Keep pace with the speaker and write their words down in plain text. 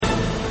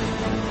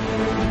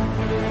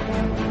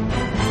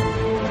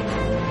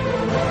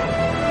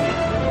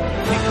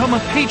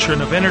become a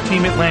patron of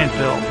Entertainment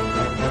Landfill.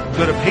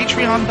 Go to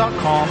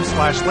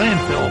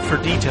patreon.com/landfill for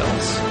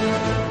details.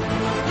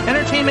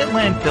 Entertainment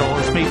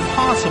Landfill is made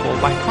possible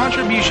by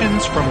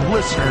contributions from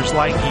listeners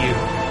like you.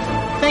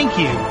 Thank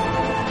you.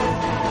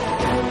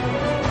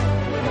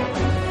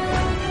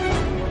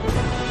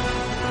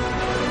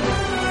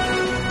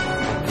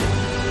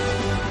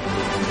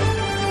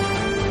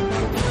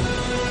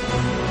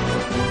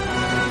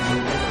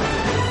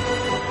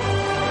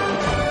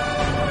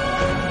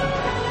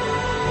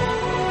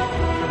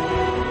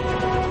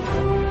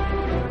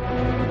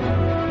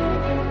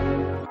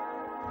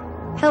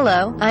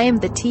 Hello, I am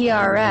the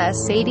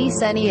TRS-80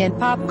 Sunny in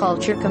Pop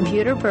Culture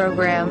Computer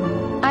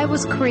Program. I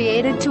was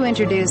created to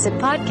introduce a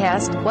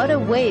podcast. What a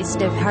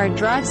waste of hard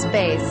drive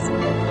space.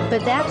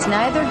 But that's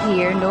neither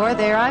here nor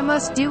there. I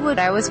must do what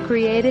I was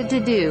created to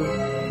do.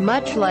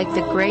 Much like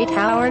the great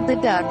Howard the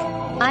Duck,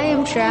 I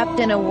am trapped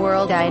in a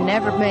world I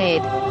never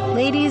made.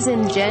 Ladies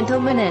and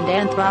gentlemen and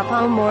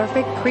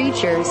anthropomorphic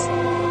creatures,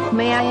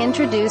 may I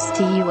introduce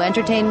to you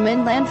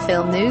Entertainment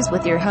Landfill News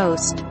with your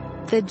host,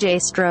 the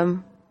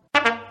J-Strom.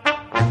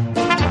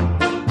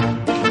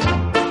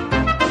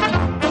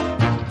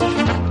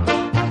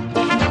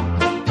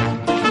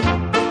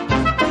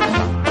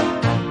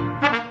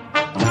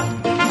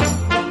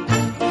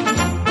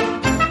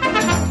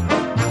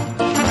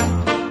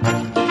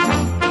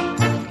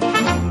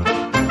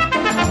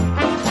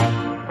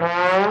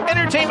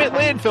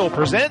 Landfill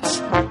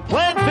presents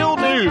Landfill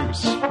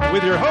News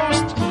with your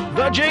host,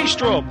 the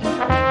J-Strom.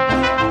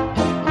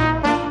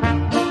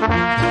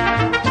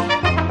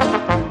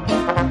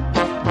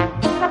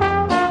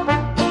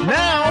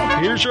 Now,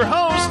 here's your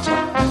host,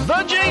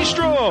 the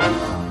J-Strom.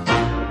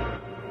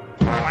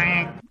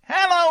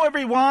 Hello,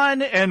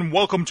 everyone, and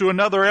welcome to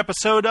another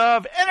episode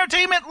of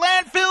Entertainment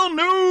Landfill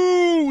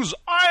News.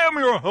 I am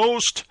your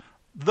host,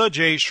 the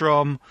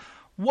J-Strom.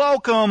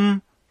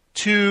 Welcome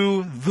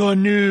to the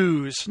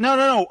news.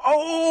 No.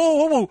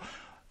 Oh,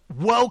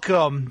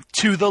 welcome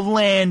to the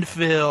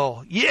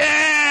landfill.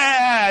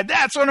 Yeah,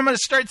 that's what I'm going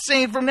to start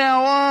saying from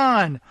now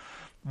on.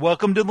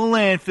 Welcome to the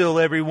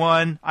landfill,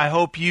 everyone. I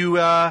hope you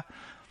are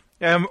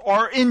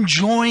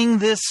enjoying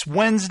this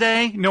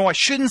Wednesday. No, I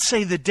shouldn't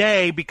say the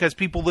day because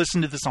people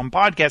listen to this on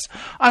podcasts.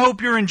 I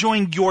hope you're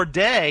enjoying your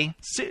day.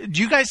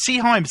 Do you guys see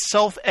how I'm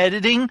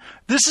self-editing?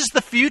 This is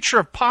the future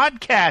of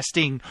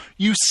podcasting.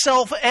 You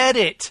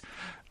self-edit.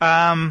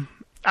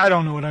 I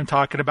don't know what I'm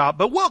talking about,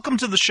 but welcome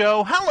to the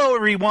show. Hello,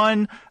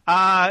 everyone.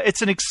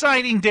 It's an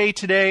exciting day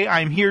today.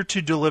 I'm here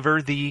to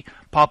deliver the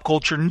pop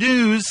culture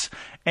news,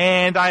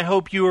 and I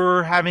hope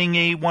you're having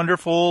a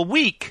wonderful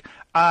week.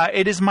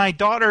 It is my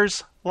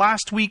daughter's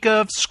last week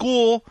of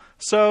school,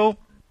 so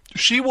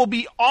she will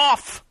be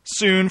off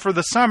soon for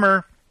the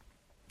summer,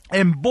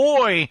 and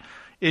boy,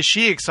 is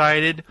she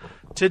excited.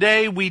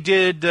 Today, we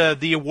did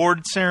the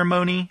award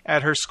ceremony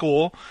at her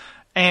school,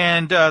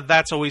 and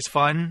that's always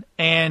fun.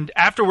 And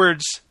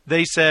afterwards,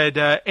 they said,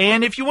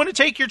 and if you want to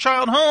take your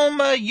child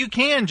home, you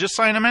can. Just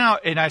sign them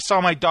out. And I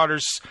saw my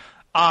daughter's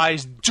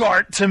eyes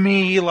dart to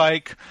me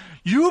like,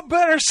 you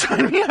better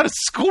sign me out of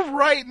school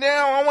right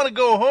now. I want to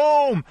go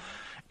home.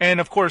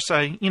 And, of course,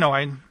 I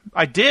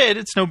did.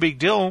 It's no big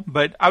deal.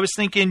 But I was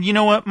thinking, you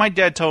know what? My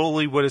dad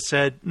totally would have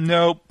said,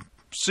 nope,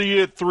 see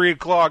you at 3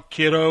 o'clock,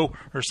 kiddo,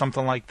 or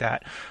something like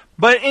that.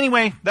 But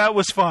anyway, that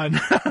was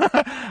fun.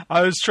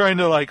 I was trying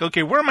to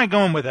okay, where am I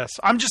going with this?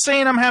 I'm just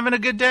saying I'm having a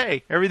good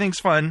day. Everything's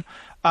fun.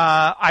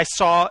 I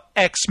saw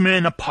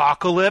X-Men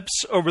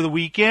Apocalypse over the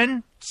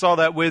weekend. Saw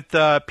that with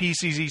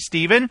PCZ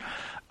Steven.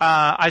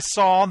 I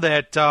saw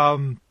that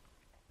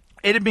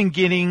it had been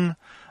getting,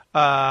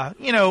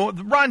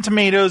 Rotten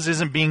Tomatoes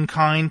isn't being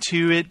kind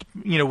to it,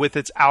 with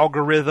its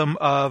algorithm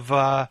of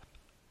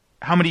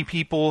how many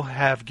people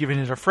have given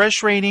it a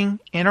fresh rating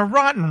and a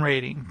rotten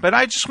rating. But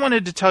I just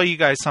wanted to tell you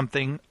guys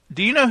something.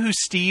 Do you know who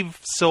Steve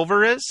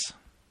Silver is?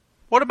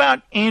 What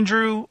about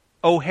Andrew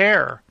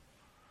O'Hare?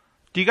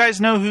 Do you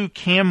guys know who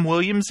Cam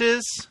Williams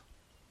is?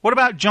 What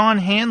about John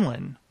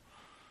Hanlon?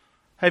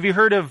 Have you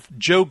heard of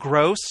Joe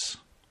Gross?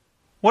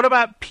 What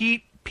about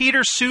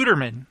Peter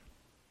Suderman?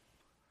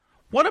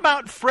 What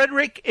about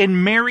Frederick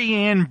and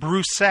Marianne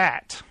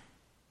Broussat?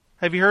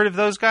 Have you heard of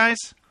those guys?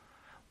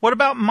 What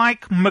about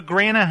Mike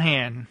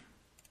McGranahan?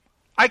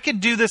 I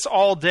could do this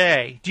all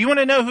day. Do you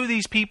want to know who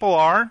these people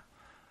are?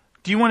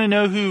 Do you want to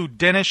know who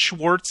Dennis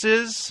Schwartz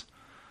is?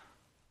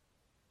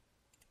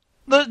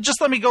 Just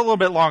let me go a little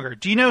bit longer.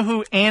 Do you know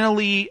who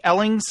Annalee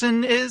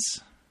Ellingson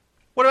is?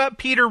 What about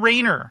Peter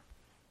Rayner?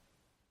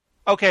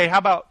 Okay, how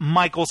about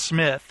Michael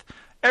Smith?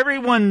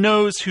 Everyone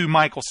knows who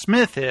Michael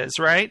Smith is,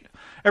 right?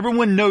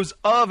 Everyone knows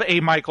of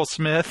a Michael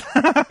Smith.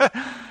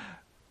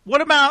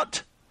 What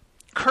about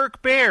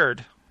Kirk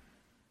Baird?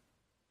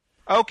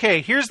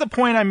 Okay, here's the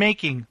point I'm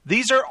making.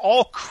 These are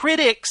all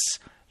critics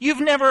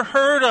you've never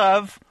heard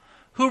of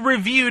who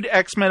reviewed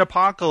X-Men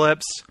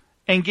Apocalypse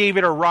and gave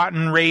it a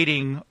rotten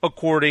rating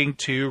according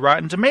to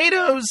Rotten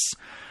Tomatoes,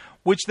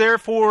 which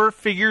therefore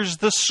figures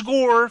the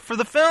score for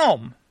the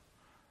film.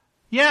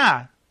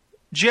 Yeah,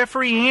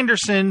 Jeffrey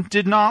Anderson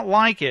did not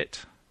like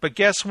it. But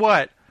guess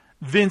what?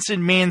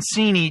 Vincent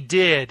Mancini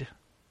did.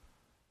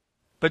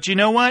 But you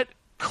know what?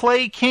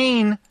 Clay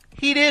Kane,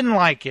 he didn't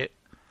like it.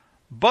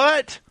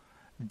 But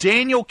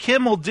Daniel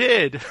Kimmel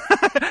did.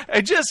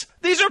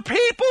 These are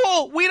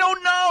people. We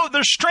don't know.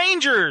 They're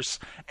strangers.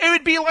 It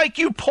would be like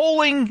you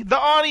polling the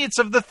audience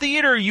of the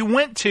theater you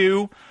went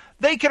to.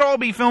 They could all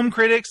be film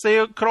critics.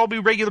 They could all be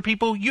regular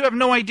people. You have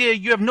no idea.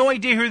 You have no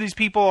idea who these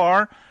people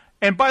are.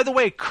 And by the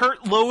way,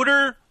 Kurt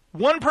Loder,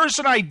 one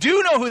person I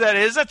do know who that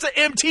is. That's the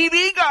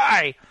MTV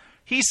guy.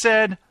 He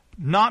said,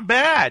 not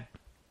bad.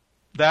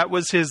 That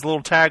was his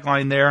little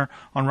tagline there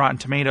on Rotten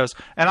Tomatoes.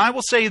 And I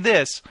will say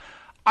this.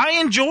 I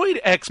enjoyed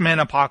X-Men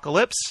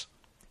Apocalypse.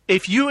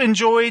 If you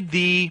enjoyed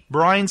the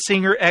Bryan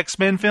Singer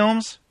X-Men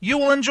films, you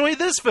will enjoy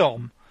this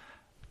film.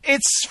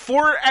 It's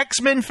for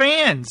X-Men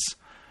fans.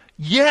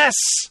 Yes,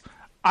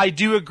 I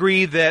do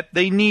agree that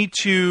they need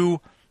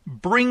to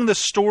bring the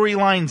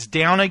storylines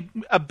down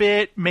a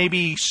bit,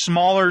 maybe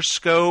smaller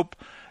scope.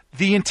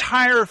 The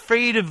entire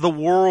fate of the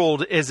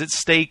world is at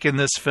stake in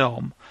this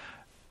film.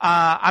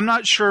 I'm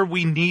not sure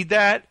we need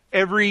that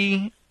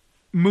every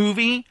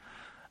movie,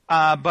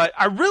 but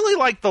I really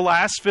liked the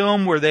last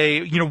film where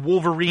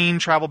Wolverine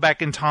traveled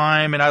back in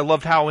time, and I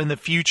loved how in the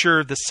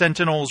future the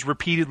Sentinels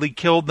repeatedly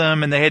killed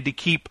them, and they had to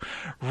keep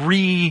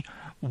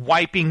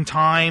wiping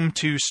time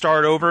to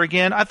start over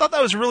again. I thought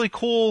that was a really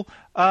cool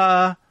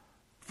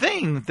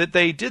thing that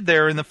they did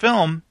there in the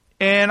film.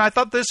 And I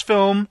thought this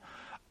film,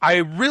 I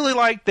really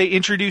liked they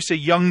introduced a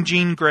young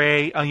Jean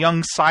Grey, a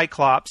young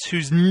Cyclops,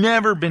 who's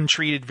never been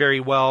treated very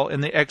well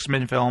in the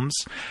X-Men films.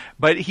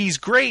 But he's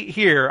great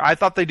here. I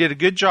thought they did a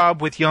good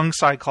job with young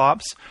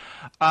Cyclops.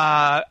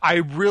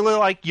 I really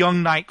like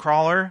young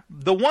Nightcrawler.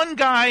 The one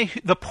guy,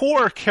 the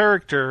poor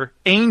character,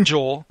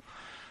 Angel,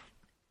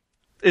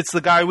 it's the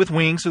guy with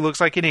wings who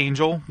looks like an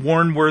angel,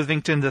 Warren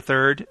Worthington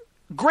III.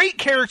 Great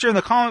character in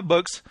the comic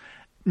books,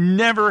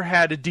 never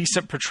had a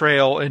decent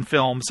portrayal in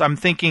films. I'm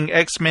thinking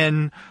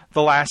X-Men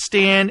The Last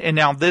Stand, and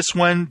now this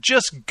one,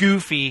 just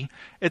goofy.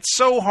 It's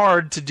so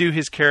hard to do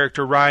his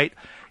character right.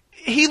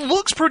 He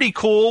looks pretty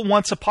cool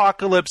once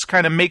Apocalypse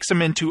kind of makes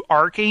him into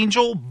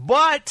Archangel,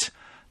 but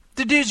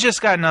the dude's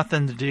just got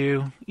nothing to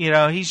do.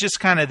 He's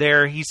just kind of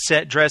there. He's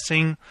set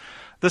dressing.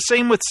 The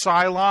same with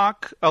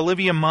Psylocke.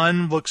 Olivia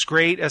Munn looks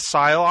great as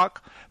Psylocke,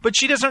 but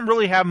she doesn't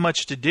really have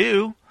much to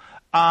do.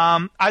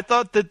 I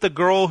thought that the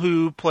girl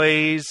who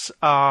plays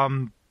a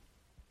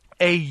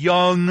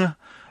young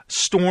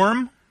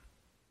Storm,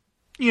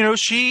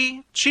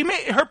 she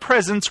made, her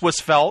presence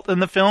was felt in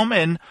the film,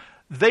 and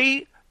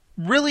they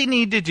really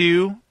need to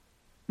do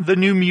the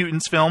New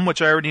Mutants film, which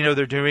I already know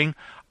they're doing.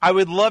 I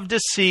would love to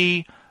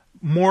see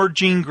more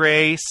Jean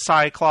Grey,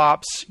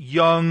 Cyclops,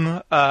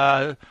 young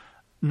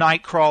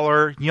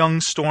Nightcrawler, young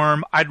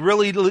Storm. I'd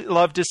really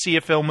love to see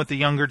a film with the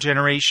younger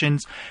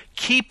generations.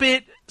 Keep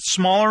it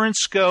smaller in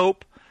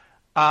scope.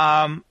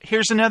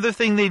 Here's another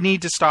thing they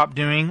need to stop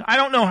doing. I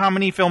don't know how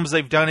many films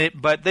they've done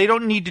it, but they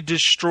don't need to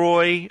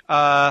destroy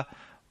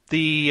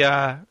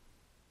the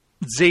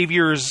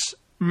Xavier's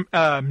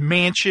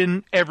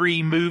mansion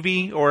every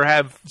movie or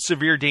have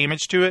severe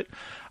damage to it.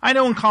 I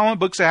know in comic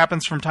books it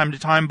happens from time to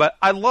time, but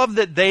I love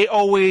that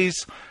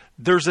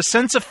there's a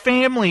sense of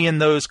family in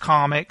those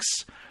comics.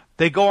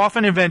 They go off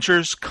on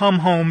adventures, come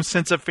home,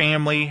 sense of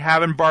family,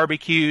 having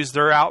barbecues,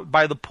 they're out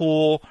by the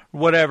pool,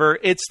 whatever.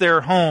 It's their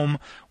home.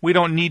 We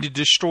don't need to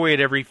destroy it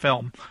every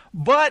film.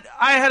 But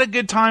I had a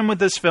good time with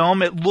this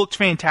film. It looked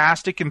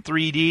fantastic in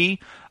 3D.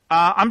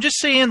 I'm just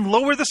saying,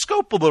 lower the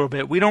scope a little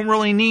bit. We don't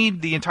really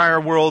need the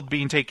entire world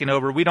being taken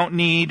over. We don't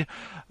need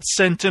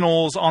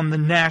Sentinels on the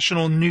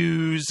national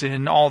news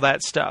and all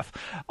that stuff.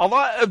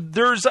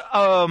 There's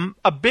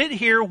a bit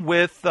here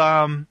with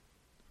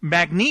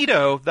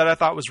Magneto that I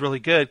thought was really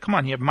good. Come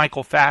on, you have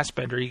Michael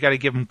Fassbender. You got to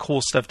give him cool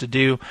stuff to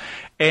do.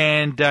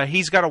 And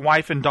he's got a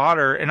wife and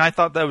daughter, and I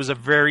thought that was a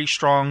very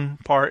strong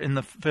part in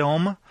the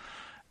film.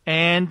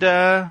 And,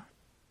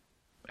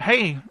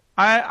 hey,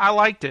 I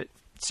liked it.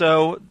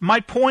 So my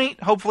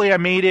point, hopefully I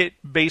made it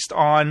based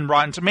on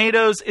Rotten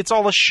Tomatoes. It's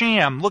all a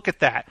sham. Look at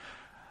that.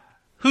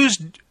 Who's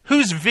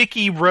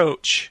Vicky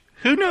Roach?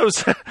 Who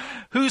knows?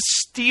 Who's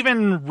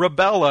Steven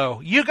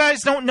Rebello? You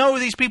guys don't know who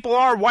these people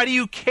are. Why do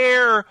you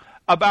care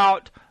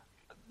about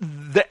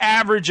the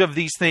average of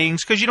these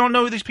things? Because you don't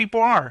know who these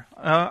people are.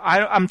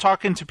 I'm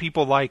talking to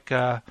people like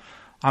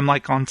I'm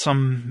like on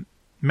some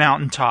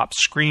mountaintop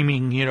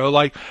screaming,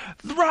 like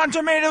Rotten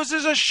Tomatoes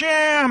is a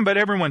sham, but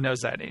everyone knows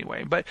that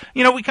anyway. But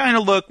we kind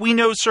of we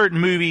know certain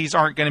movies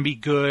aren't going to be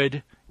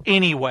good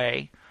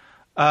anyway.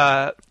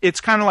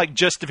 It's kind of like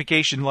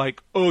justification,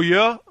 like,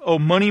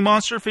 Money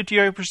Monster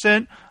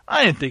 58%.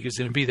 I didn't think it was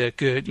going to be that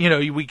good.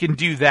 We can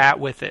do that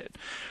with it.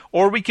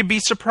 Or we could be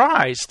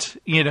surprised,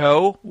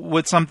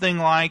 with something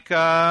like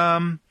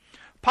Pop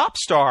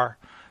Star,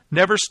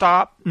 Never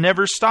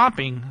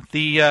Stopping,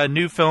 the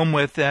new film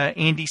with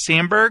Andy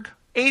Samberg,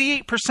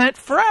 88%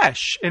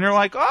 fresh. And you're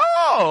like,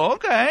 oh,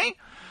 okay.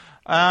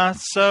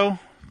 So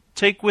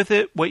take with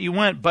it what you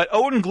want. But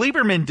Owen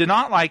Gleiberman did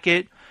not like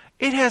it.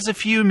 It has a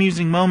few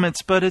amusing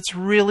moments, but it's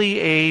really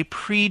a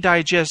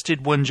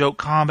pre-digested one-joke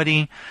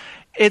comedy.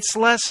 It's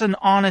less an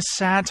honest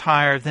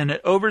satire than an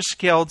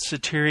overscaled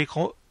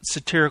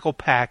satirical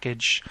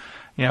package.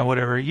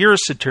 Whatever. You're a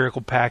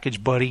satirical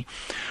package, buddy.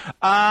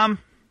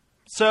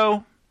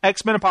 So,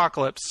 X-Men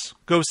Apocalypse.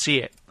 Go see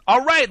it.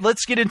 All right,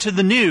 let's get into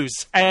the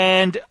news.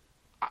 And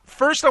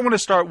first I want to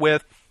start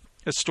with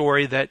a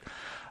story that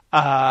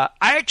I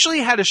actually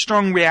had a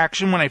strong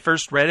reaction when I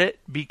first read it,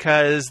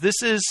 because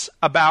this is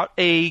about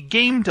a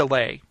game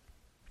delay,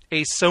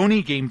 a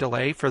Sony game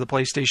delay for the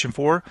PlayStation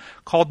 4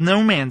 called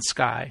No Man's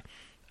Sky.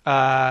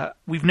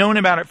 We've known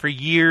about it for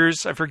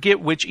years. I forget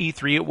which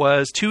E3 it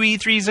was. 2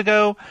 E3s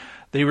ago,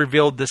 they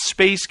revealed the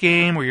space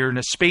game where you're in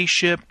a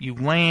spaceship, you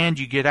land,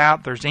 you get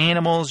out, there's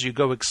animals, you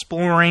go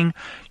exploring,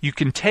 you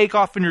can take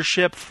off in your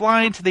ship,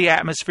 fly into the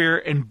atmosphere,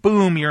 and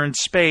boom, you're in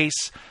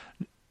space.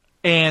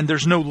 And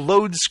there's no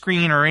load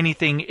screen or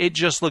anything. It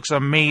just looks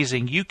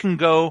amazing. You can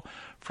go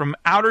from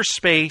outer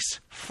space,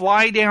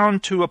 fly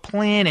down to a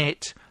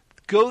planet,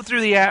 go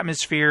through the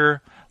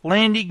atmosphere,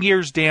 landing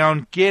gears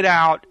down, get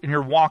out, and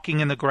you're walking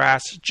in the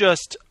grass.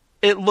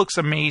 It looks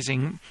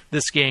amazing,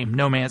 this game,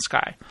 No Man's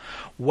Sky.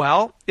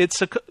 Well, it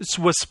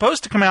was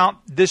supposed to come out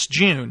this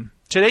June.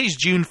 Today's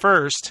June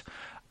 1st.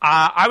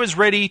 I was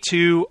ready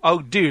to,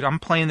 I'm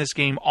playing this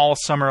game all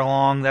summer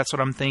long. That's what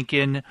I'm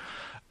thinking.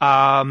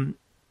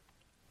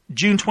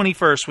 June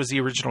 21st was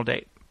the original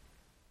date.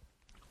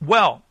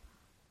 Well,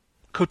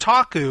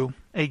 Kotaku,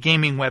 a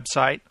gaming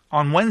website,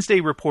 on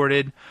Wednesday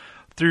reported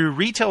through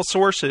retail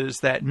sources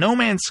that No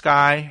Man's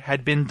Sky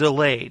had been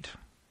delayed.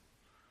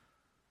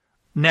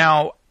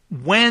 Now,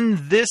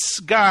 when this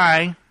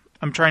guy,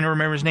 I'm trying to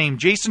remember his name,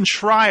 Jason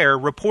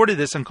Schreier, reported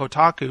this on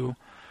Kotaku,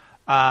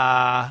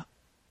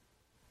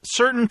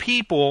 certain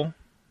people,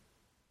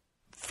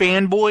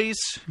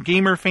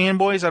 gamer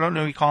fanboys, I don't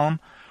know what you call them,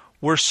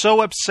 were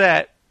so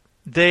upset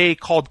they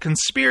called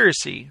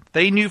conspiracy.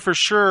 They knew for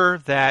sure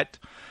that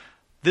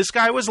this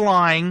guy was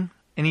lying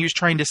and he was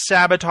trying to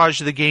sabotage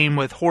the game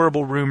with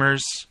horrible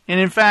rumors. And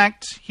in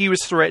fact, he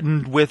was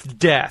threatened with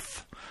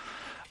death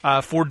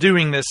for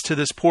doing this to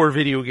this poor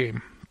video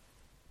game.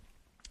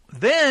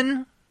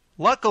 Then,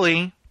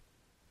 luckily,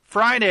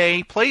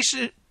 Friday,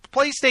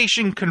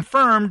 PlayStation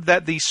confirmed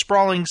that the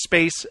sprawling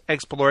space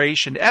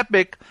exploration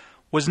epic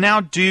was now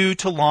due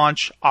to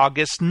launch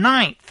August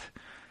 9th.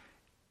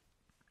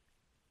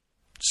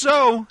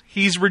 So,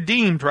 he's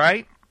redeemed,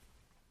 right?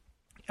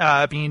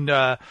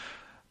 Everyone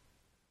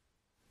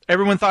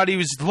thought he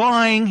was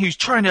lying. He was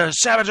trying to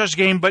sabotage the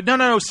game. But no.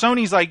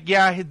 Sony's like,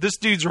 yeah, this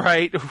dude's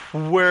right.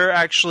 We're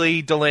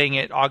actually delaying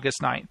it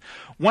August 9th.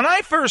 When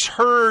I first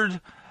heard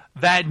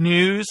that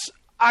news,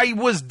 I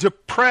was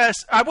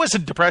depressed. I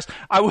wasn't depressed.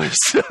 I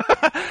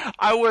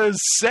was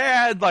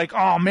sad. Like,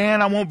 oh,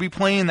 man, I won't be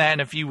playing that in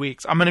a few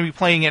weeks. I'm going to be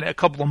playing it in a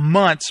couple of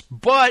months.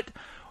 But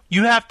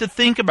you have to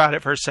think about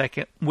it for a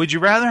second. Would you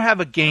rather have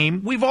a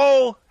game? We've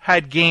all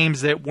had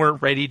games that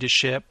weren't ready to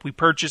ship. We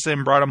purchased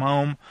them, brought them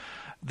home.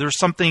 There's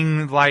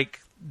something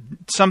like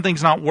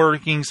something's not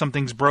working,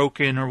 something's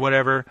broken or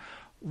whatever.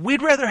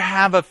 We'd rather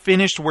have a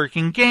finished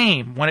working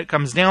game when it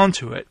comes down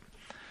to it.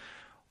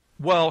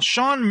 Well,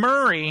 Sean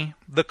Murray,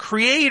 the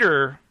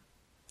creator,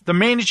 the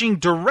managing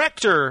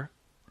director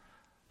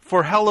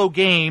for Hello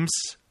Games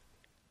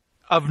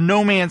of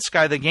No Man's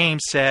Sky the game,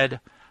 said,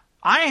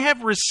 I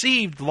have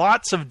received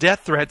lots of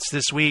death threats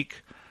this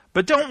week,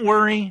 but don't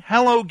worry,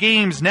 Hello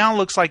Games now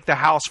looks like the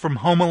house from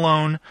Home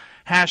Alone,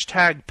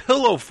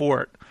 #Pillow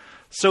Fort.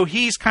 So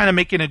he's kind of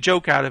making a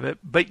joke out of it.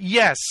 But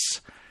yes,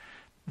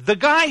 the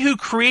guy who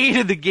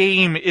created the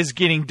game is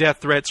getting death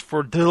threats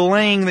for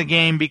delaying the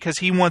game because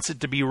he wants it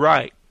to be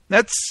right.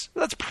 That's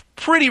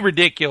pretty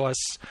ridiculous.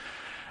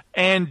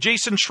 And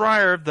Jason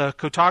Schreier, the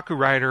Kotaku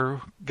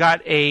writer,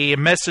 got a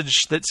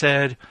message that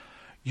said,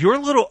 your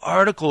little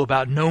article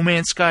about No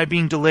Man's Sky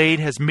being delayed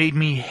has made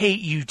me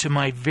hate you to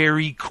my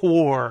very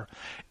core.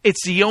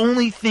 It's the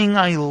only thing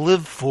I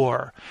live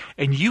for.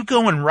 And you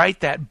go and write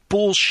that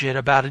bullshit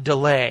about a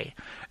delay.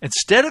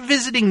 Instead of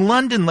visiting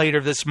London later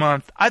this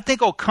month, I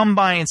think I'll come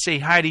by and say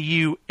hi to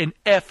you and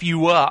F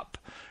you up.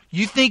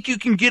 You think you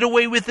can get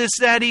away with this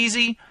that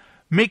easy?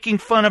 Making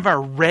fun of our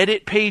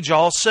Reddit page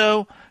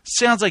also?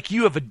 Sounds like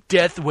you have a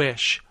death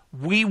wish.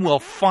 We will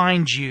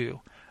find you.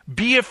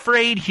 Be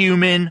afraid,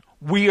 human.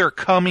 We are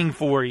coming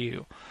for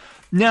you.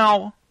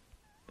 Now,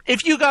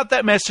 if you got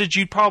that message,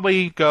 you'd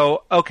probably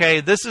go,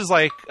 okay, this is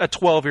like a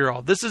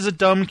 12-year-old. This is a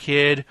dumb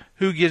kid.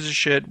 Who gives a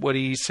shit what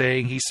he's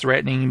saying? He's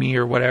threatening me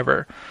or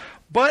whatever.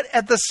 But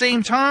at the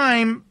same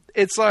time,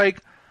 it's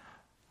like,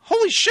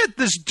 holy shit,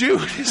 this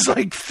dude is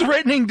like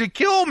threatening to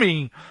kill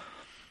me.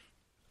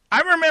 I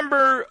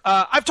remember,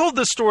 I've told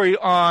this story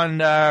on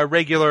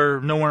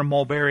regular Nowhere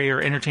Mulberry or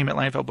Entertainment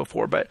Landfill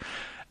before, but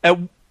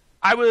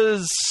I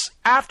was,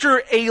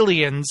 after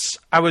Aliens,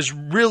 I was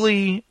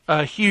really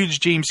a huge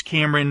James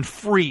Cameron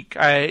freak.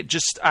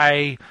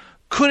 I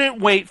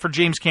couldn't wait for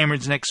James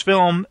Cameron's next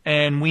film,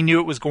 and we knew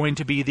it was going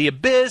to be The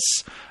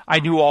Abyss. I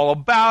knew all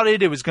about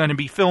it. It was going to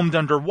be filmed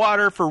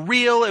underwater for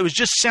real. It was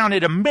just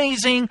sounded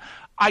amazing.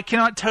 I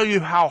cannot tell you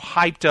how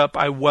hyped up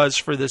I was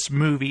for this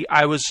movie.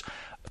 I was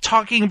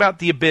talking about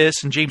The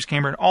Abyss and James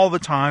Cameron all the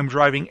time,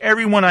 driving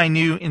everyone I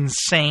knew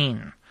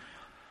insane.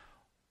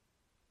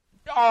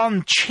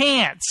 On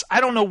chance,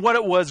 I don't know what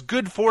it was,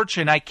 good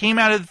fortune, I came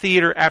out of the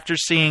theater after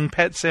seeing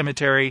Pet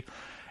Sematary,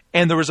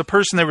 and there was a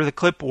person there with a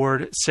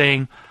clipboard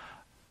saying,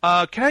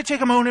 can I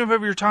take a moment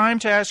of your time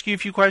to ask you a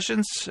few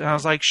questions? And I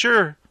was like,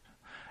 sure.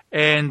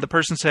 And the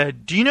person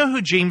said, do you know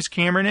who James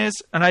Cameron is?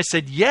 And I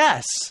said,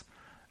 yes.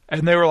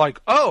 And they were like,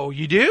 oh,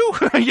 you do?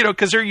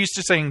 Because they're used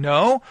to saying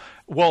no.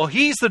 Well,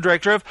 he's the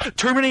director of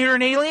Terminator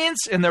and Aliens.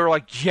 And they were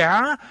like,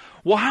 yeah.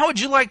 Well, how would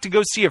you like to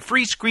go see a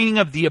free screening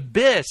of The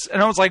Abyss?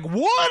 And I was like,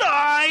 would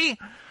I?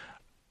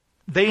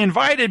 They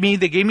invited me.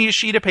 They gave me a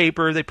sheet of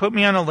paper. They put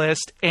me on a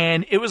list.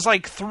 And it was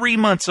like 3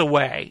 months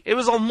away. It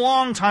was a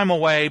long time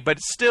away, but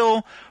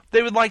still,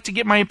 they would like to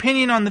get my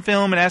opinion on the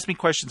film and ask me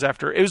questions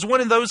after. It was one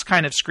of those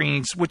kind of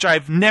screenings, which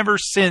I've never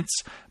since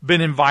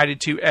been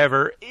invited to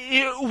ever.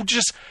 It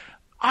just,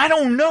 I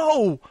don't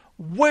know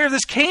where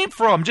this came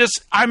from.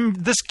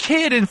 This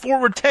kid in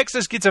Fort Worth,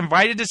 Texas gets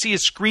invited to see a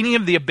screening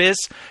of The Abyss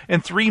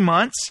in 3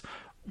 months.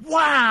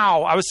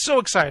 Wow. I was so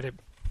excited.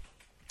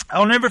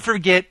 I'll never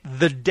forget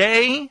the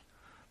day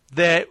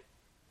that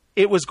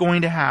it was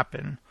going to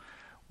happen.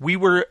 We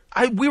were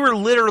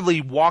literally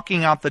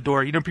walking out the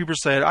door. People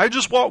said, I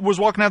just was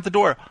walking out the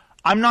door.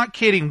 I'm not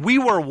kidding. We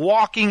were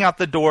walking out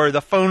the door.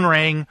 The phone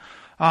rang.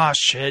 Ah,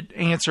 shit.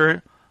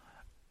 Answer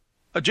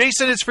it.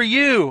 Jason, it's for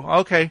you.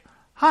 Okay.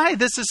 Hi,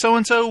 this is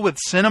so-and-so with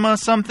Cinema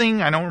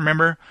something. I don't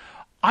remember.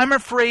 I'm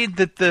afraid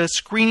that the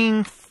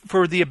screening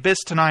for The Abyss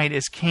tonight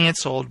is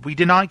canceled. We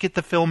did not get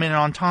the film in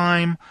on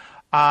time.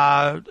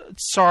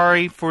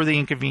 Sorry for the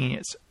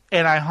inconvenience.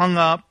 And I hung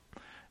up.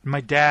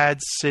 My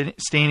dad's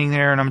standing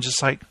there, and I'm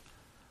just like,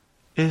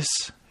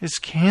 it's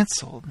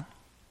canceled.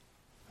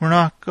 We're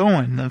not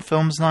going. The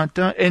film's not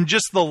done. And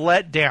just the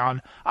letdown.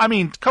 I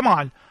mean, come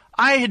on.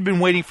 I had been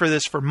waiting for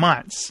this for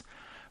months.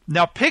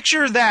 Now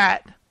picture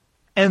that,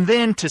 and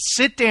then to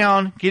sit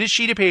down, get a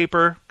sheet of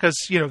paper, because,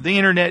 the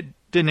internet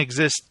didn't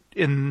exist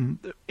in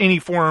any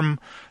form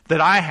that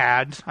I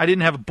had. I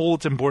didn't have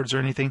bulletin boards or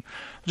anything.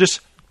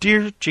 Just,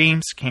 dear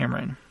James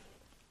Cameron,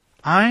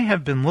 I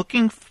have been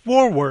looking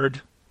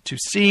forward to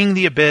seeing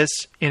The Abyss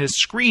in a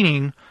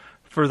screening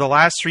for the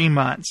last 3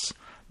 months.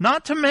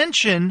 Not to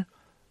mention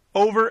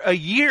over a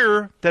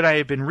year that I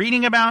have been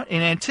reading about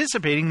and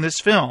anticipating this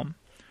film.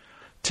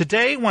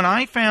 Today, when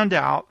I found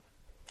out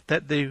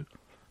that the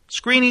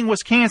screening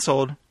was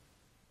canceled,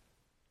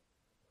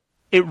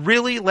 it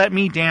really let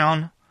me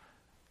down,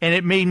 and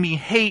it made me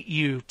hate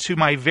you to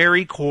my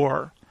very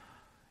core.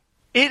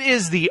 It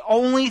is the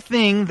only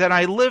thing that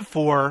I live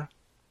for,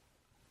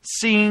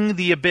 seeing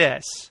The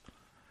Abyss.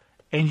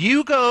 And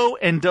you go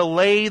and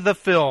delay the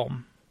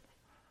film.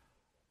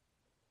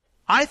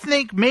 I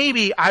think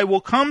maybe I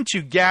will come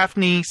to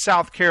Gaffney,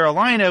 South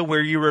Carolina,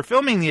 where you were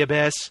filming The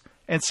Abyss,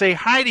 and say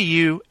hi to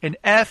you and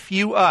F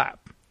you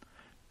up.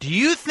 Do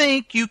you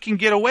think you can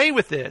get away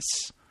with this?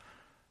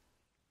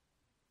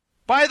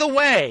 By the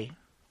way,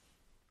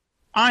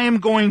 I am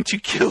going to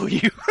kill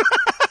you.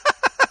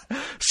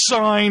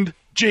 Signed,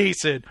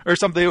 Jason, or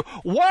something.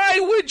 Why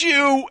would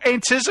you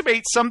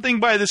anticipate something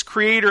by this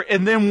creator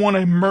and then want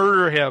to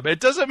murder him? It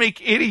doesn't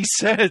make any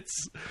sense.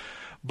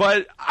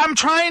 But I'm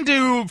trying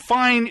to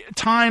find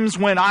times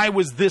when I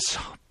was this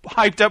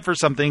hyped up for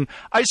something.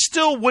 I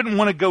still wouldn't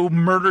want to go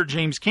murder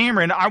James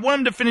Cameron. I want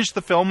him to finish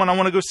the film, and I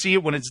want to go see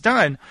it when it's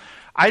done.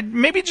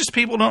 Maybe just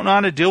people don't know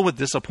how to deal with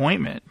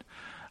disappointment.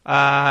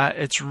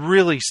 It's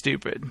really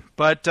stupid.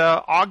 But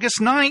August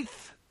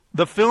 9th,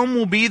 the film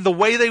will be the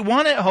way they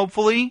want it,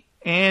 hopefully.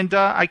 And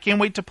I can't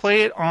wait to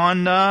play it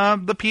on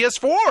the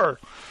PS4.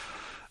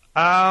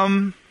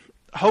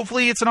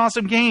 Hopefully it's an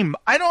awesome game.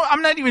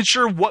 I'm not even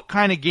sure what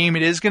kind of game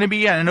it is going to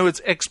be. I know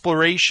it's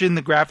exploration.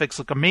 The graphics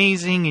look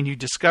amazing and you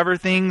discover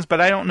things,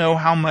 but I don't know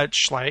how much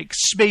like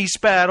space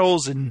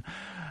battles and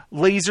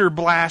laser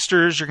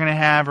blasters you're going to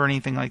have or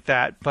anything like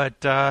that.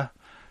 But I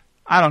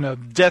don't know.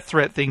 Death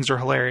threat things are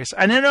hilarious.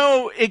 And I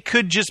know it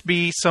could just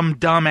be some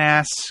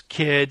dumbass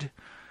kid,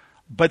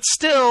 but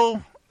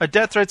still, a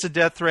death threat's a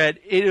death threat.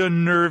 It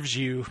unnerves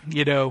you,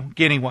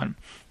 getting one,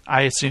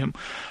 I assume.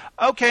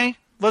 Okay,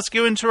 let's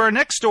go into our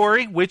next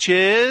story, which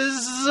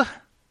is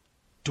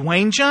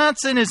Dwayne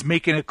Johnson is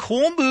making a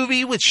cool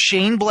movie with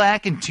Shane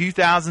Black in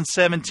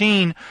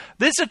 2017.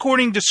 This,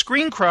 according to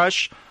Screen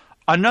Crush.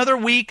 Another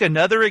week,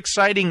 another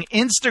exciting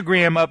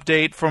Instagram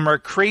update from our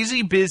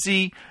crazy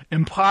busy,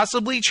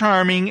 impossibly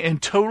charming,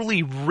 and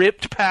totally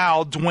ripped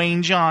pal,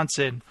 Dwayne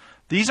Johnson.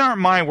 These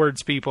aren't my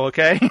words, people,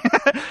 okay?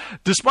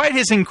 Despite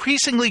his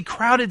increasingly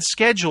crowded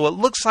schedule, it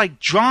looks like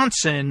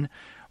Johnson...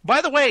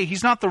 By the way,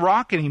 he's not The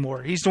Rock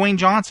anymore. He's Dwayne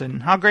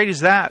Johnson. How great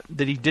is that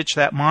he ditched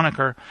that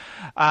moniker?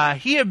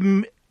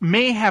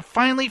 May have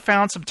finally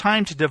found some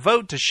time to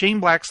devote to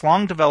Shane Black's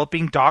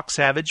long-developing Doc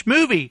Savage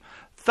movie.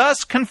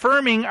 thus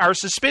confirming our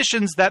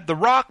suspicions that The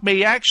Rock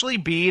may actually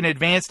be an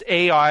advanced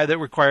AI that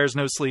requires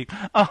no sleep.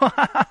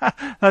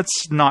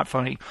 That's not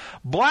funny.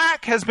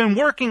 Black has been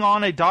working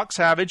on a Doc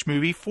Savage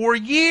movie for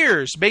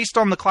years, based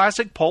on the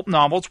classic pulp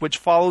novels which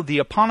follow the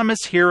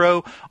eponymous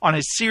hero on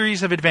a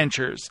series of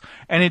adventures.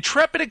 An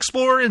intrepid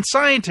explorer and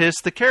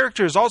scientist, the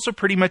character is also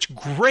pretty much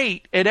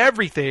great at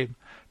everything.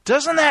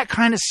 Doesn't that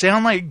kind of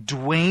sound like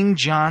Dwayne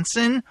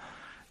Johnson?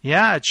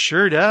 Yeah, it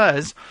sure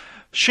does.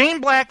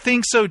 Shane Black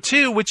thinks so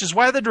too, which is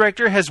why the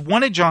director has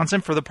wanted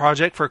Johnson for the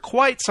project for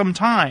quite some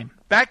time.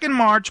 Back in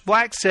March,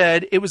 Black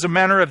said it was a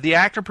matter of the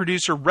actor,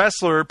 producer,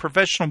 wrestler,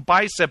 professional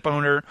bicep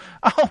owner.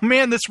 Oh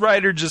man, this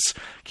writer just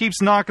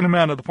keeps knocking him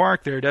out of the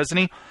park there, doesn't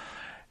he?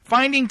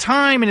 Finding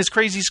time in his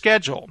crazy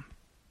schedule.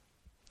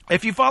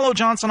 If you follow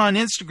Johnson on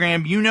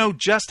Instagram, you know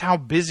just how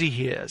busy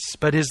he is.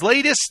 But his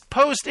latest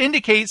post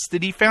indicates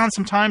that he found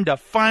some time to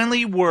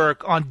finally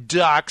work on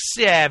Doc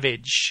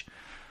Savage.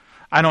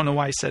 I don't know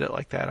why I said it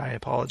like that. I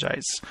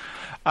apologize.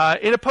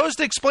 In a post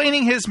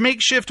explaining his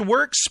makeshift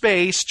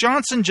workspace,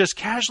 Johnson just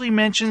casually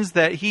mentions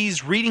that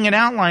he's reading an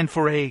outline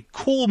for a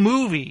cool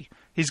movie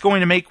he's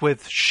going to make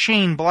with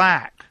Shane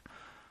Black.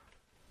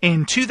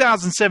 In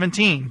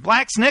 2017,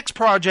 Black's next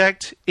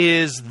project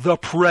is The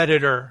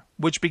Predator,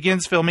 which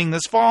begins filming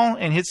this fall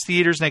and hits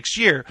theaters next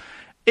year.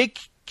 It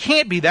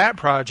can't be that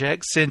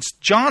project, since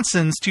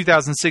Johnson's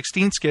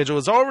 2016 schedule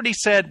is already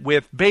set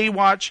with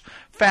Baywatch,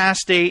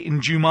 Fast 8,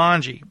 and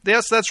Jumanji.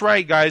 Yes, that's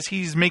right, guys.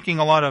 He's making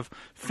a lot of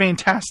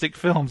fantastic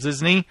films,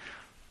 isn't he?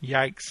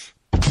 Yikes.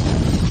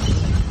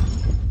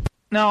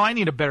 No, I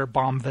need a better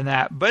bomb than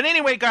that. But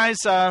anyway, guys,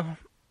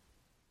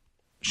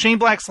 Shane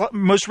Black's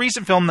most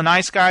recent film, The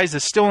Nice Guys,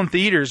 is still in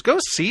theaters. Go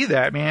see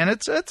that, man.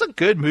 It's a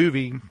good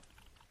movie.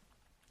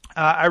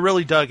 I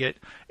really dug it.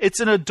 It's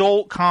an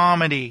adult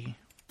comedy.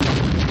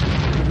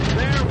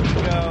 There we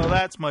go.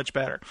 That's much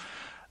better.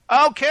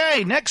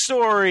 Okay, next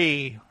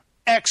story.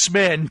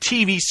 X-Men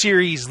TV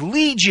series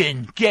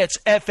Legion gets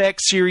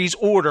FX series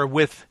order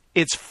with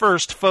its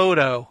first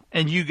photo.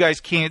 And you guys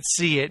can't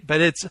see it,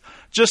 but it's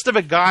just of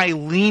a guy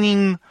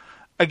leaning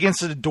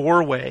against a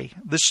doorway.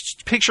 This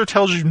picture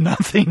tells you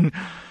nothing.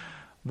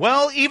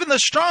 Well, even the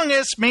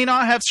strongest may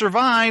not have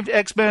survived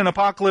X-Men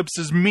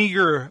Apocalypse's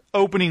meager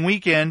opening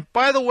weekend.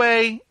 By the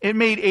way, it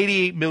made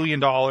 $88 million.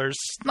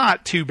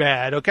 Not too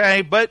bad,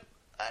 okay? But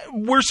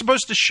we're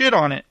supposed to shit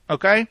on it,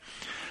 okay?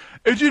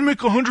 It didn't make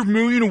 $100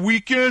 million a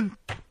weekend.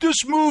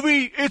 This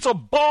movie, it's a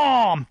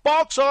bomb.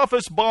 Box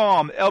office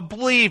bomb.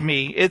 Believe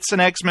me, it's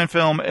an X-Men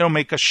film. It'll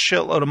make a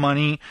shitload of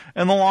money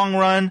in the long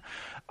run.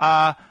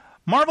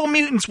 Marvel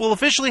Mutants will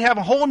officially have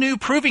a whole new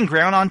proving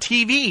ground on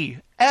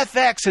TV.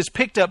 FX has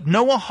picked up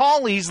Noah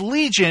Hawley's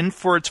Legion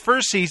for its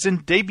first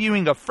season,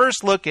 debuting a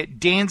first look at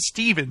Dan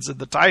Stevens in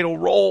the title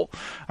role.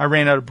 I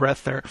ran out of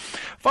breath there.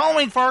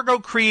 Following Fargo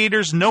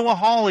creators Noah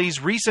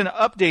Hawley's recent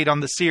update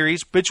on the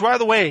series, which, by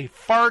the way,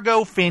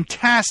 Fargo,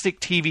 fantastic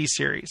TV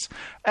series,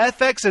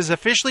 FX has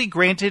officially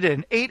granted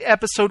an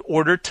 8-episode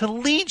order to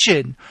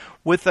Legion,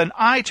 with an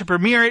eye to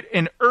premiere it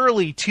in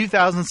early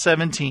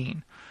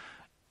 2017.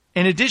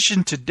 In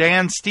addition to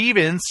Dan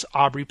Stevens,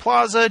 Aubrey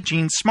Plaza,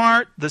 Gene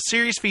Smart, the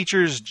series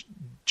features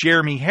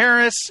Jeremy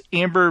Harris,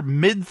 Amber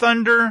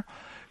Midthunder,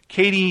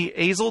 Katie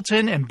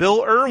Hazelton, and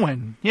Bill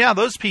Irwin. Yeah,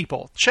 those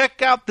people.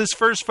 Check out this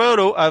first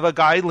photo of a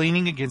guy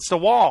leaning against a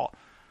wall.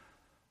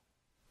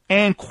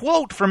 And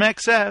quote from a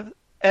quote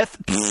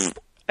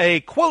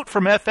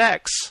from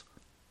FX.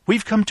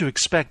 We've come to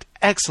expect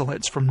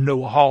excellence from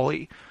Noah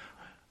Hawley.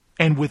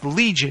 And with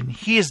Legion,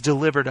 he has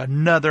delivered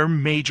another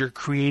major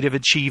creative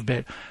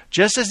achievement.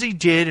 Just as he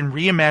did in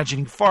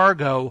reimagining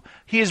Fargo,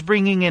 he is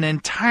bringing an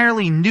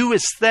entirely new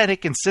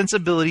aesthetic and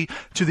sensibility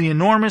to the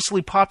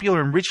enormously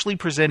popular and richly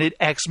presented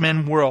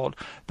X-Men world.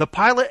 The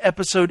pilot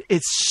episode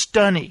is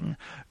stunning,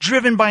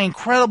 driven by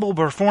incredible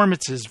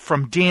performances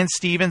from Dan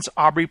Stevens,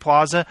 Aubrey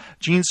Plaza,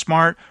 Gene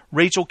Smart,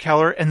 Rachel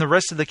Keller, and the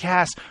rest of the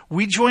cast.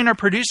 We join our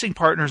producing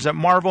partners at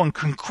Marvel in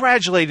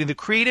congratulating the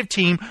creative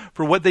team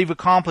for what they've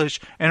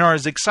accomplished and are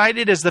as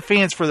excited as the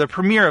fans for the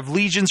premiere of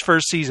Legion's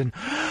first season.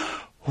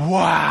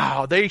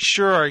 Wow, they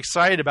sure are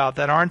excited about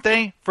that, aren't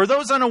they? For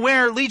those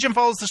unaware, Legion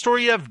follows the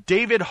story of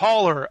David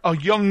Haller, a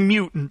young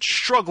mutant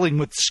struggling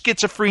with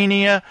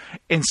schizophrenia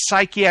and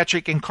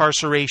psychiatric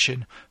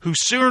incarceration, who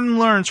soon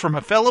learns from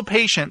a fellow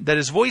patient that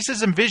his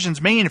voices and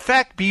visions may in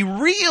fact be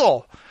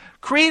real.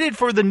 Created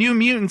for the New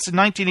Mutants in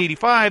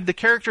 1985, the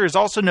character is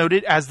also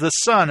noted as the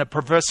son of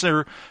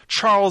Professor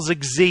Charles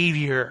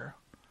Xavier.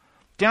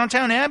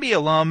 Downton Abbey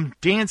alum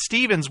Dan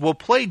Stevens will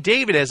play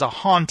David as a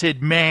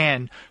haunted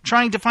man,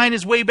 trying to find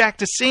his way back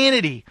to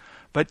sanity,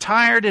 but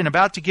tired and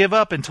about to give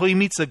up until he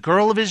meets the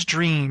girl of his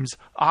dreams,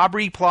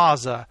 Aubrey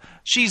Plaza.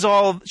 She's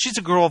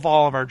a girl of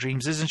all of our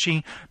dreams, isn't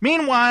she?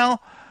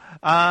 Meanwhile,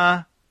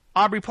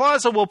 Aubrey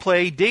Plaza will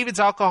play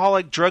David's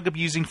alcoholic,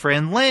 drug-abusing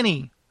friend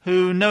Lenny,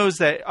 who knows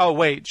that, oh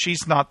wait,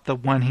 she's not the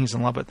one he's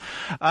in love with.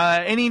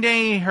 Any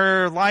day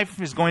her life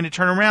is going to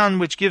turn around,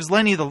 which gives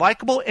Lenny the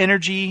likable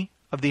energy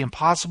of the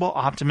impossible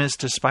optimist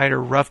despite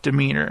her rough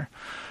demeanor.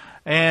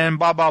 And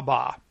blah, blah,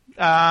 blah.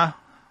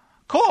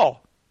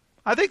 Cool.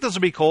 I think this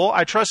will be cool.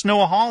 I trust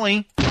Noah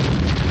Hawley.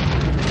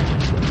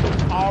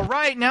 All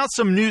right, now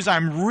some news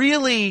I'm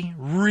really,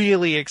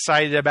 really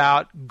excited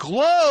about.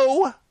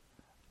 Glow,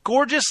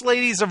 Gorgeous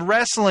Ladies of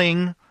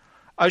Wrestling,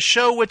 a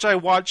show which I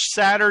watched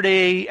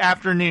Saturday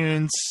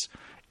afternoons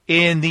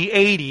in the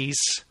 80s,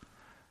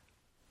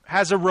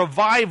 has a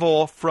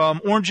revival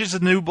from Orange is the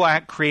New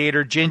Black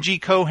creator Genji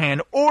Kohan,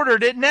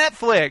 ordered at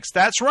Netflix.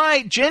 That's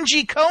right,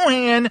 Genji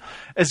Kohan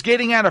is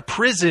getting out of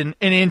prison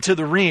and into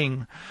the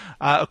ring.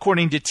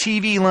 According to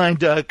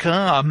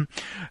TVLine.com,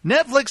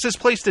 Netflix has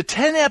placed a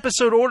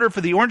 10-episode order for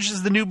the Orange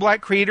is the New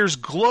Black creators'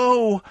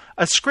 Glow,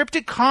 a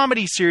scripted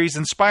comedy series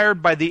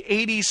inspired by the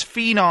 80s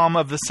phenom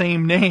of the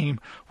same name,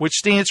 which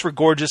stands for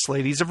Gorgeous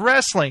Ladies of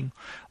Wrestling.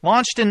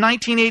 Launched in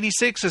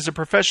 1986 as a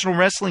professional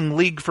wrestling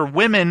league for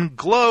women,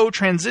 Glow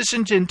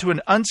transitioned into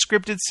an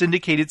unscripted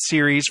syndicated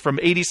series from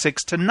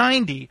 86 to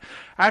 90.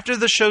 After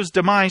the show's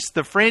demise,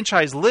 the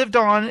franchise lived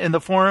on in the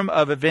form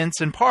of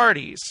events and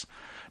parties.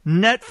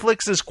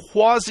 Netflix's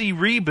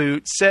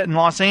quasi-reboot set in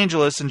Los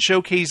Angeles and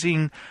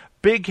showcasing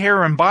big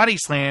hair and body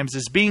slams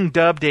is being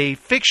dubbed a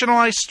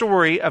fictionalized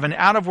story of an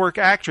out-of-work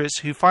actress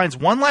who finds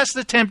one last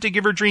attempt to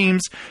give her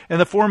dreams in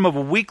the form of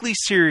a weekly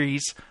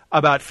series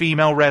about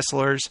female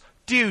wrestlers.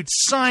 Dude,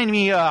 sign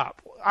me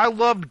up. I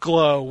loved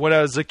Glow when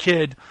I was a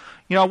kid.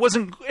 You know, I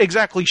wasn't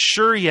exactly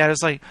sure yet. I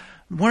was like,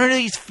 what are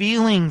these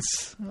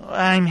feelings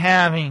I'm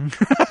having?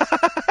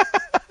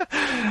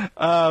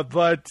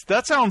 But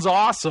that sounds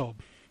awesome.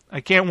 I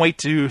can't wait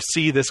to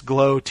see this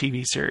Glow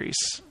TV series.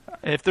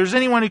 If there's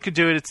anyone who could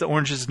do it, it's the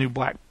Orange is the New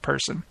Black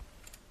person.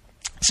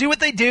 See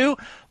what they do?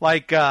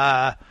 Like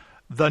the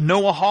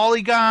Noah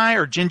Hawley guy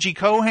or Genji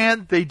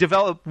Kohan, they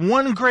develop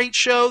one great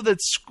show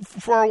that's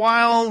for a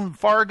while,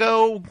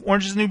 Fargo,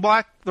 Orange is the New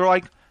Black. They're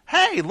like,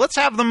 hey, let's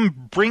have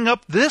them bring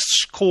up this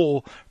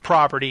cool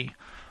property,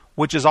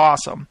 which is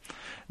awesome.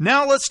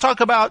 Now let's talk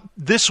about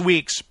this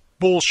week's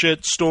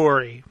bullshit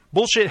story.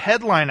 Bullshit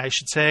headline, I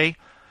should say.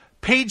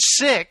 Page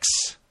 6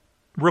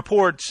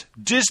 reports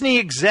Disney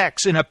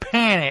execs in a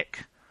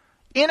panic,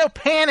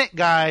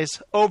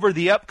 guys, over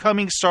the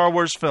upcoming Star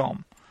Wars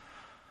film.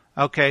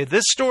 Okay,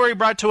 this story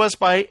brought to us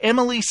by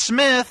Emily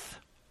Smith.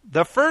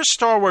 The first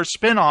Star Wars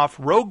spinoff,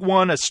 Rogue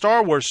One, A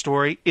Star Wars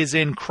Story, is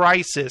in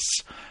crisis,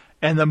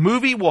 and the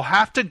movie will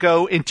have to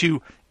go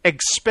into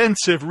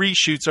expensive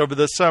reshoots over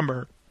the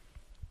summer.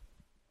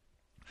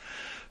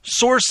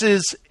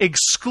 Sources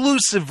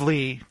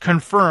exclusively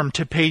confirmed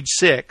to Page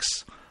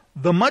 6.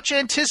 The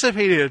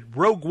much-anticipated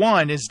Rogue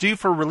One is due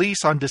for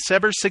release on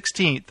December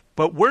 16th,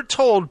 but we're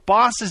told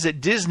bosses at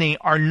Disney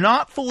are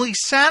not fully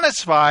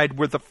satisfied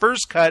with the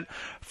first cut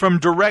from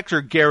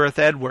director Gareth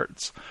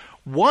Edwards.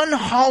 One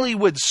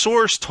Hollywood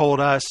source told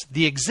us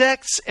the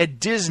execs at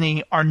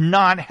Disney are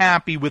not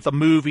happy with the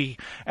movie,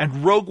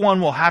 and Rogue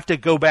One will have to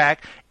go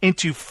back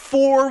into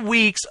 4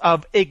 weeks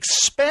of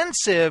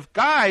expensive,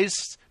 guys,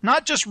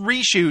 not just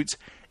reshoots,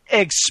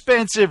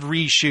 expensive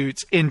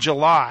reshoots in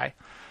July.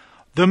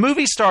 The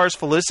movie stars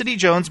Felicity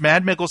Jones,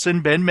 Mads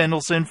Mikkelsen, Ben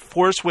Mendelsohn,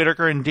 Forrest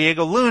Whitaker, and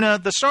Diego Luna.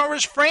 The Star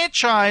Wars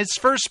franchise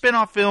first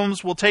spin-off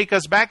films will take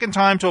us back in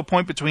time to a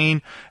point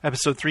between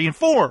Episode 3 and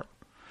 4.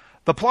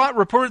 The plot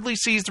reportedly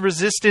sees the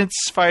Resistance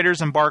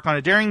fighters embark on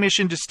a daring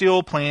mission to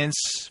steal plans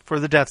for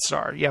the Death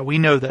Star. Yeah, we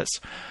know this.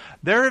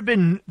 There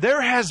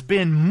has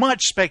been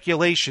much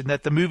speculation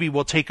that the movie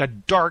will take a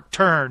dark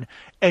turn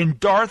and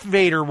Darth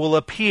Vader will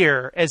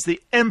appear as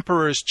the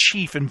Emperor's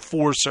chief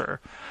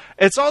enforcer.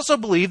 It's also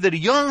believed that a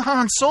young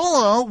Han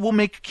Solo will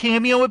make a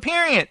cameo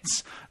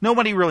appearance.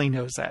 Nobody really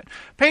knows that.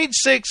 Page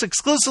 6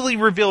 exclusively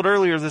revealed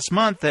earlier this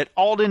month that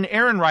Alden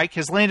Ehrenreich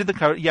has landed the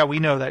cover. Yeah, we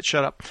know that.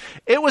 Shut up.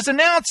 It was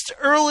announced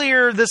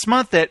earlier this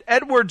month that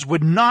Edwards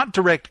would not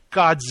direct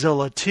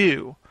Godzilla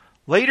 2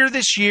 later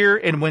this year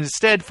and would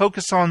instead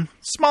focus on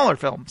smaller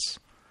films.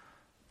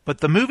 But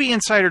the Movie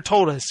Insider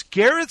told us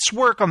Garrett's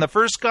work on the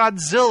first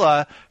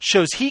Godzilla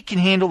shows he can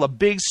handle a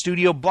big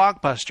studio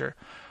blockbuster.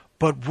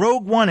 But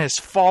Rogue One has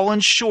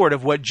fallen short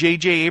of what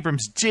J.J.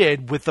 Abrams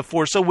did with The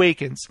Force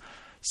Awakens.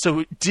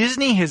 So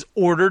Disney has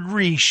ordered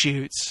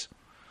reshoots.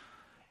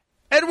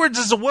 Edwards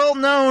is a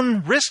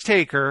well-known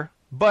risk-taker,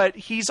 but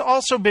he's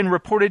also been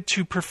reported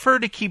to prefer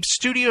to keep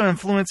studio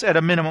influence at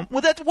a minimum.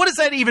 Well, what does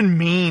that even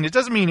mean? It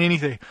doesn't mean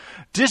anything.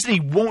 Disney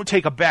won't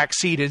take a back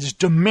seat. It's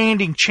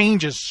demanding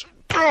changes.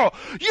 Oh,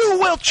 you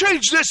will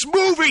change this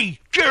movie,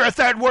 Gareth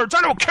Edwards.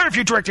 I don't care if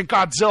you directed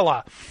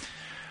Godzilla.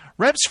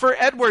 Reps for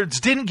Edwards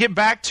didn't get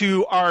back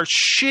to our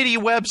shitty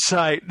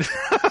website.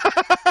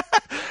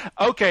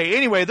 Okay,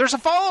 anyway, there's a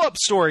follow-up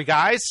story,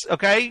 guys.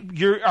 Okay,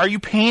 are you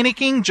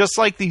panicking just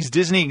like these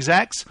Disney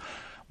execs?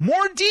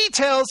 More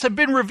details have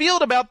been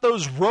revealed about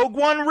those Rogue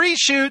One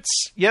reshoots.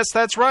 Yes,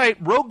 that's right.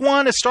 Rogue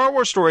One, A Star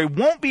Wars Story,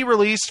 won't be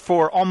released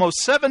for almost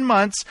 7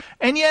 months,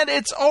 and yet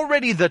it's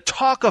already the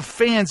talk of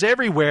fans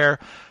everywhere.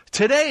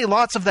 Today,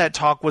 lots of that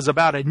talk was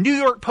about a New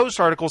York Post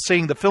article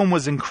saying the film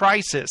was in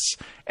crisis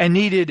and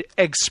needed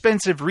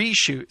expensive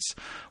reshoots.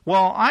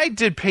 Well, I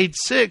did page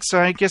 6,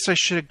 so I guess I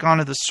should have gone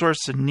to the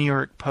source of New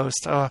York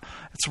Post.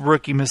 It's a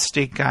rookie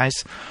mistake, guys.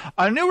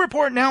 A new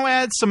report now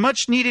adds some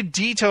much-needed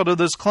detail to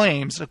those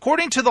claims.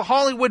 According to The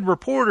Hollywood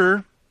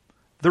Reporter,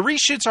 the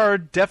reshoots are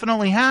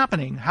definitely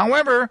happening.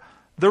 However,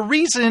 the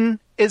reason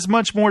is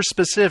much more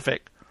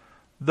specific.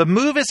 The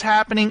move is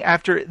happening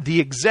after the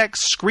execs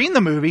screened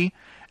the movie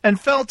and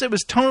felt it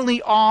was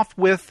totally off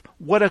with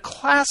what a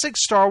classic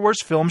Star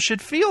Wars film should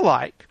feel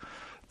like.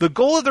 The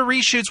goal of the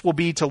reshoots will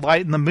be to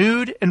lighten the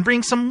mood and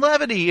bring some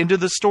levity into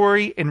the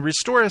story and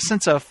restore a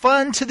sense of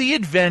fun to the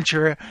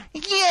adventure.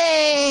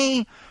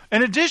 Yay!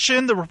 In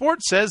addition, the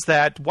report says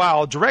that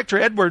while director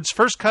Edwards'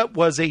 first cut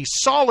was a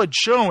solid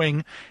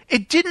showing,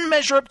 it didn't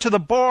measure up to the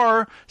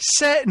bar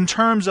set in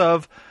terms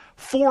of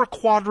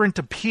 4-quadrant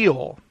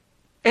appeal.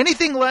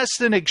 Anything less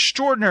than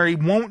extraordinary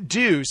won't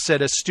do,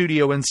 said a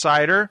studio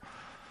insider.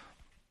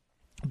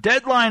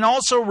 Deadline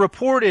also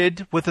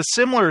reported with a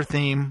similar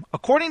theme.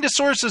 According to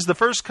sources, the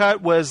first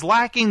cut was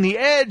lacking the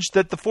edge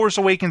that The Force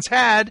Awakens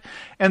had,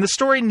 and the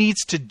story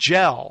needs to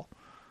gel.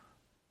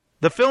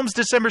 The film's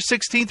December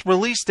 16th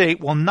release date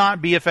will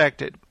not be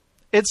affected.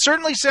 It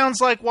certainly sounds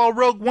like while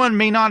Rogue One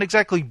may not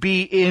exactly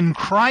be in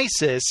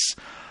crisis,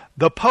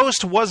 the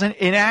Post wasn't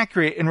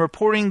inaccurate in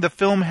reporting the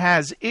film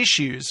has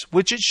issues,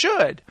 which it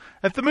should.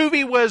 If the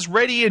movie was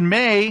ready in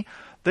May,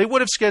 they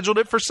would have scheduled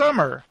it for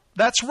summer.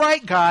 That's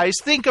right, guys.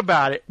 Think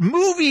about it.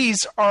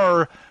 Movies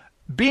are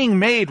being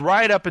made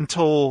right up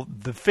until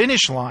the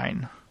finish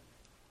line.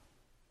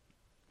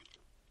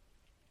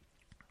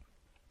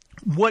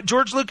 What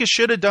George Lucas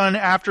should have done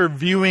after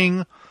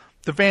viewing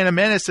The Phantom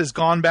Menace is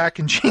gone back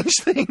and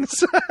changed things.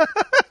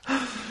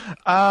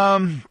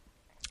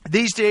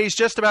 These days,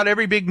 just about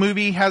every big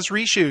movie has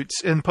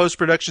reshoots in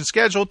post-production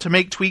schedule to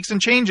make tweaks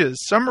and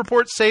changes. Some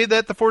reports say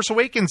that The Force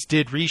Awakens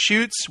did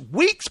reshoots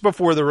weeks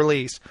before the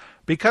release.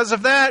 Because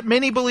of that,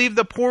 many believe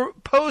the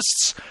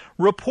Post's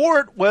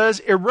report was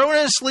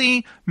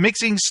erroneously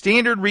mixing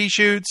standard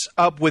reshoots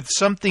up with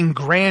something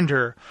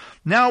grander.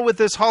 Now, with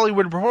this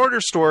Hollywood Reporter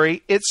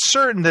story, it's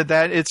certain that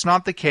it's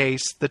not the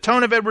case. The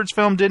tone of Edwards'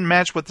 film didn't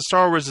match what the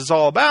Star Wars is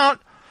all about.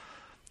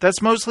 That's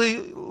most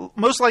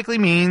likely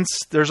means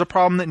there's a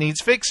problem that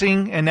needs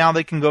fixing, and now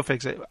they can go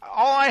fix it.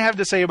 All I have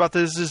to say about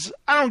this is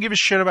I don't give a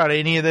shit about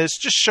any of this.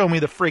 Just show me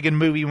the friggin'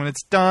 movie when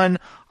it's done.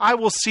 I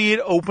will see it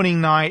opening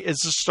night as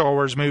a Star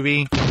Wars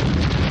movie.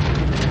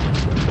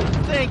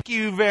 Thank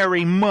you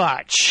very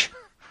much.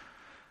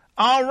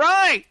 All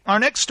right, our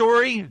next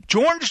story.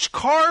 George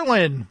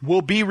Carlin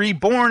will be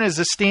reborn as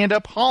a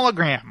stand-up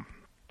hologram.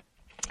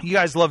 You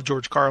guys love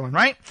George Carlin,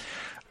 right?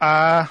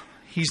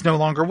 He's no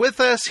longer with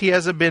us. He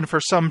hasn't been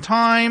for some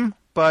time,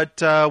 but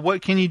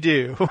what can you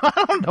do?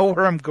 I don't know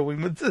where I'm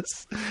going with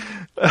this.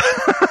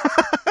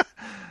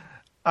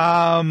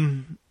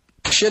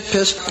 Shit,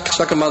 piss,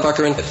 suck a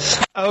motherfucker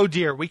in. Oh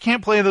dear, we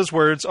can't play those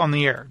words on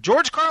the air.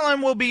 George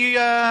Carlin will be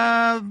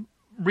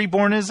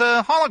reborn as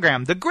a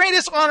hologram. The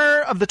greatest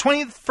honor of the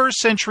 21st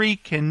century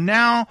can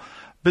now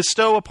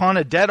bestow upon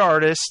a dead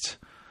artist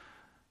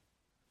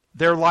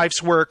their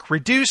life's work,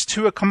 reduced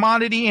to a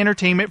commodity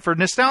entertainment for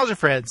nostalgia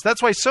friends.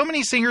 That's why so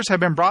many singers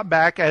have been brought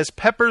back as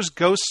Pepper's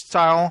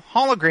Ghost-style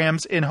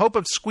holograms in hope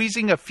of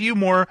squeezing a few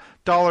more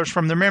dollars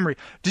from their memory.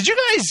 Did you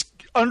guys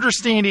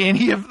understand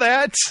any of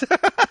that?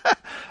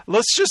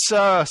 Let's just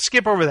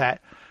skip over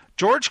that.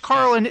 George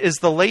Carlin is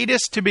the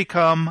latest to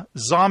become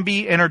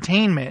zombie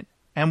entertainment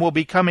and will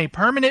become a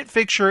permanent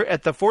fixture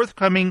at the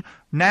forthcoming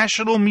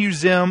National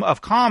Museum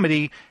of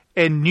Comedy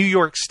in New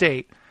York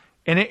State.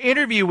 In an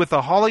interview with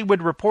The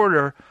Hollywood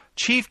Reporter,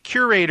 Chief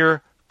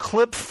Curator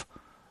Cliff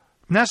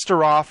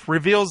Nesteroff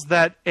reveals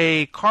that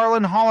a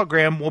Carlin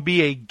hologram will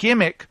be a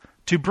gimmick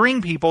to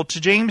bring people to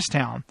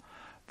Jamestown.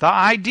 The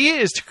idea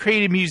is to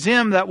create a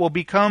museum that will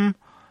become,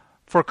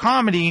 for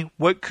comedy,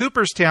 what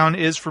Cooperstown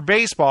is for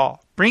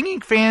baseball, bringing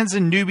fans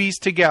and newbies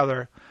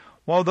together.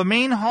 While the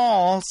main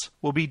halls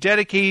will be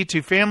dedicated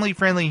to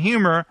family-friendly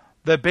humor,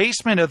 the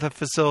basement of the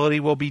facility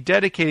will be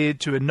dedicated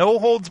to a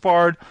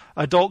no-holds-barred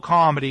adult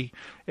comedy.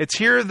 It's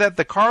here that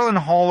the Carlin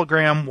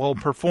hologram will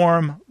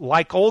perform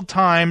like old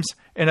times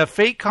in a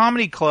fake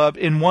comedy club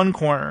in one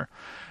corner.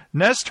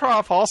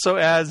 Nesteroff also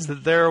adds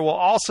that there will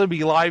also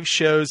be live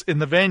shows in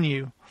the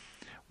venue,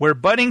 where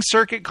budding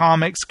circuit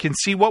comics can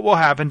see what will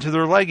happen to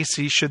their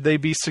legacy should they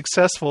be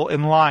successful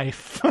in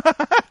life.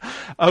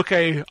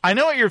 Okay, I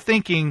know what you're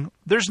thinking.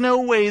 There's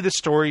no way the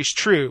story's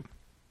true.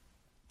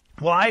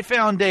 Well, I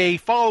found a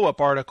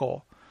follow-up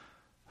article.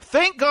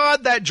 Thank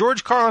God that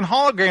George Carlin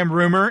hologram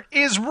rumor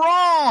is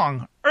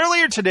wrong.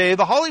 Earlier today,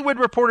 The Hollywood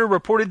Reporter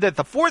reported that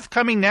the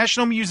forthcoming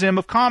National Museum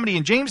of Comedy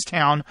in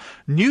Jamestown,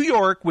 New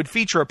York, would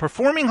feature a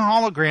performing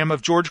hologram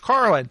of George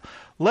Carlin.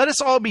 Let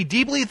us all be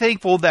deeply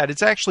thankful that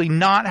it's actually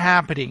not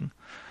happening.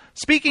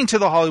 Speaking to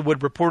The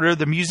Hollywood Reporter,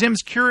 the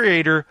museum's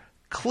curator,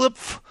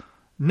 Cliff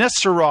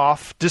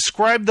Nesteroff,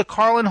 described the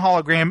Carlin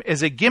hologram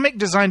as a gimmick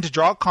designed to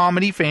draw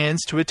comedy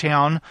fans to a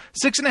town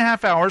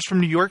 6.5 hours from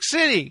New York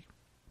City.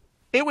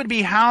 It would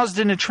be housed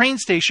in a train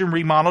station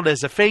remodeled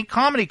as a fake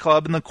comedy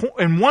club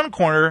in one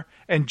corner,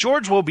 and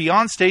George will be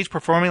on stage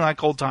performing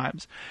like old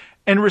times.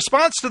 In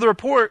response to the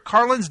report,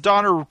 Carlin's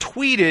daughter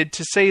tweeted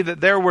to say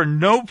that there were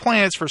no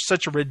plans for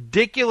such a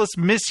ridiculous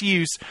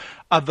misuse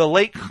of the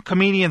late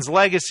comedian's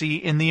legacy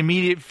in the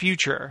immediate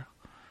future.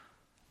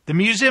 The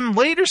museum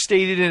later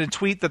stated in a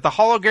tweet that the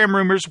hologram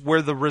rumors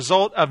were the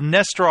result of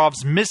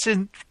Nesterov's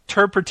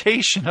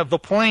misinterpretation of the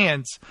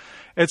plans.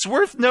 It's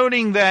worth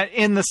noting that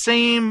in the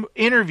same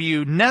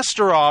interview,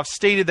 Nesterov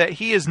stated that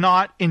he is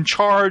not in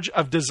charge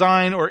of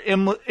design or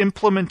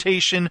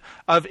implementation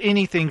of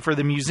anything for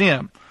the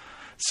museum.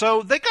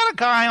 So they got a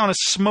guy on a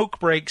smoke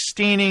break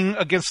standing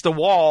against a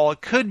wall.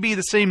 It could be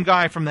the same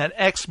guy from that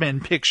X-Men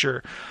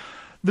picture.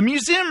 The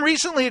museum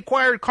recently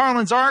acquired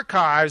Carlin's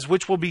archives,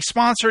 which will be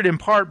sponsored in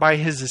part by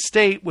his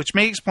estate, which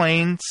may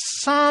explain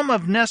some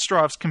of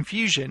Nesterov's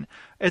confusion.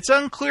 It's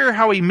unclear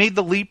how he made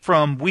the leap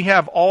from, we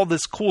have all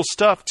this cool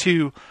stuff,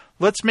 to,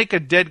 let's make a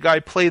dead guy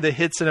play the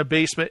hits in a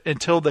basement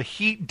until the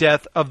heat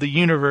death of the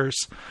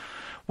universe.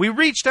 We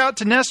reached out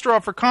to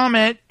Nesterov for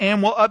comment,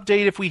 and we'll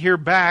update if we hear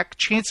back.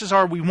 Chances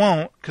are we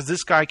won't, because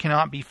this guy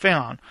cannot be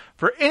found.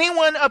 For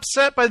anyone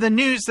upset by the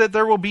news that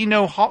there will be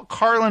no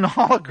Carlin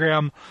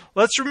hologram,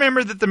 let's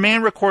remember that the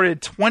man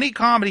recorded 20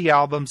 comedy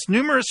albums,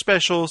 numerous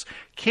specials,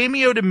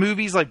 cameoed in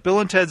movies like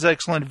Bill and Ted's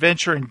Excellent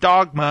Adventure and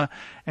Dogma,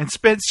 and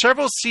spent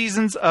several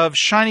seasons of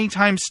Shining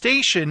Time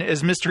Station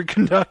as Mr.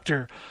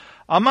 Conductor.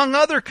 Among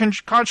other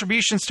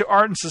contributions to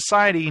art and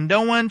society,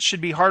 no one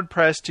should be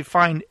hard-pressed to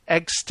find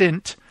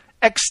extant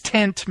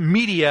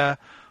media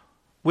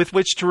with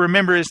which to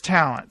remember his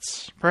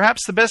talents.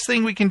 Perhaps the best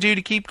thing we can do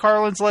to keep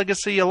Carlin's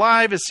legacy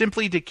alive is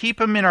simply to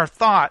keep him in our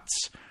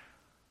thoughts.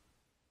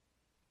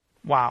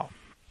 Wow.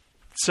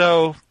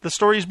 So the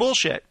story is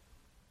bullshit.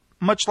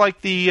 Much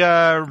like the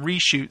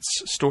reshoots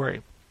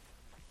story.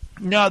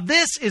 Now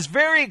this is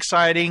very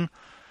exciting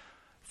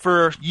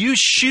for you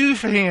shoe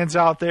fans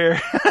out there.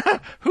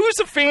 Who's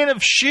a fan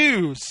of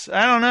shoes?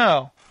 I don't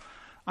know.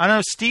 I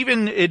know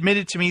Steven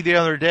admitted to me the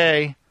other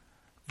day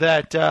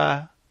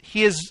that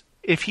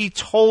if he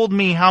told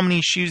me how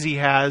many shoes he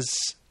has,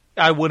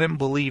 I wouldn't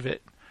believe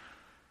it.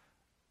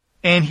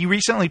 And he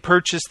recently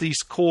purchased these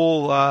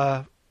cool,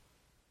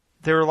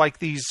 they're like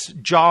these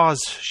Jaws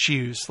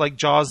shoes, like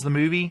Jaws the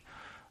movie.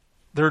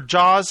 They're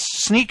Jaws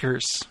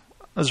sneakers.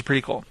 Those are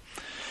pretty cool.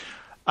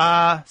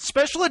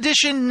 Special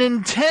edition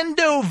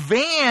Nintendo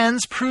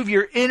Vans prove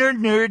your inner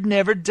nerd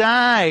never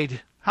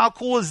died. How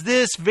cool is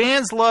this?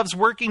 Vans loves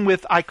working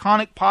with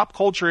iconic pop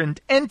culture and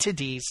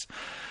entities.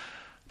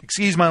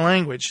 Excuse my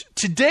language.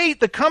 To date,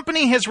 the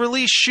company has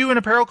released shoe and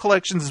apparel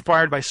collections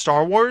inspired by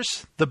Star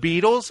Wars, the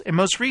Beatles, and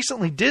most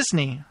recently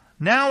Disney.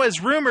 Now, as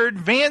rumored,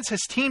 Vans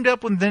has teamed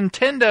up with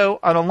Nintendo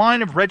on a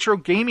line of retro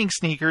gaming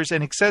sneakers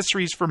and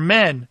accessories for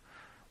men,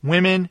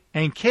 women,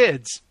 and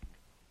kids.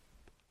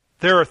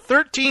 There are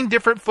 13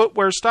 different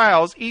footwear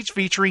styles, each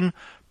featuring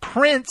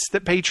prints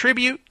that pay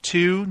tribute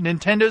to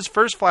Nintendo's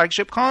first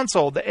flagship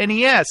console, the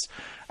NES,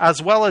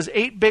 as well as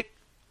 8-bit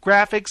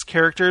graphics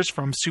characters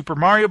from Super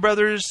Mario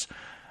Bros.,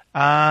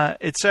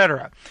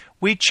 etc.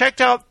 We checked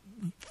out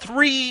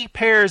 3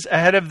 pairs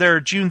ahead of their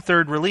June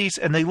 3rd release,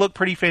 and they look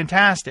pretty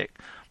fantastic.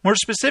 More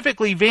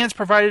specifically, Vans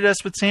provided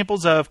us with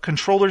samples of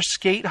controllers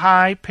Skate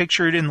High,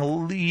 pictured in the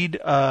lead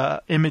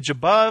image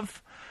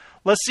above.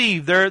 Let's see,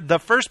 the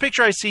first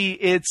picture I see,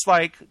 it's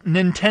like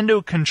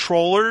Nintendo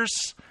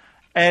controllers,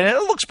 and it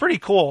looks pretty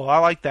cool. I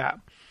like that.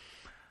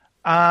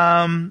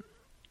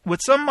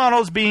 With some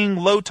models being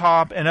low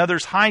top and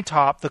others high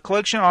top, the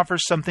collection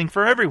offers something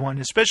for everyone,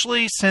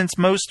 especially since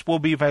most will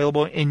be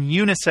available in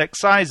unisex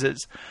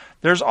sizes.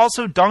 There's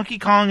also Donkey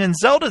Kong and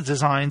Zelda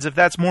designs if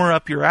that's more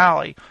up your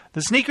alley.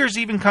 The sneakers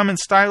even come in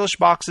stylish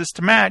boxes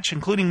to match,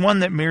 including one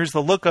that mirrors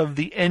the look of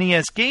the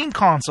NES game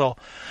console.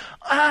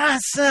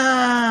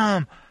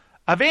 Awesome!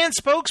 A Vans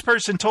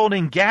spokesperson told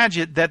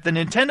Engadget that the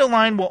Nintendo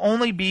line will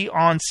only be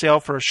on sale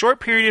for a short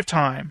period of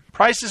time.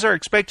 Prices are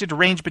expected to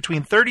range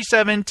between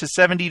 $37 to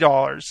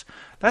 $70.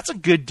 That's a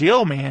good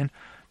deal, man.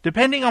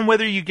 Depending on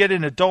whether you get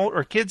an adult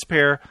or kids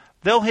pair,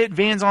 they'll hit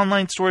Vans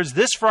online stores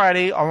this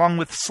Friday along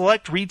with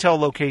select retail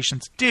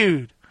locations.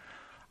 Dude,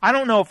 I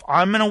don't know if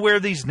I'm going to wear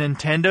these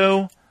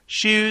Nintendo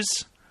shoes,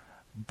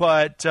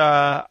 but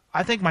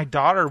I think my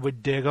daughter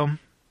would dig them.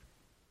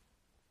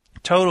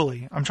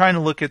 Totally. I'm trying to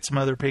look at some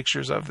other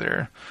pictures of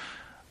there.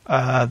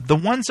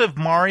 The ones of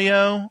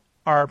Mario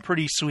are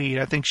pretty sweet.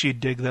 I think she'd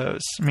dig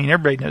those. I mean,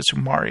 everybody knows who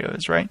Mario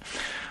is, right?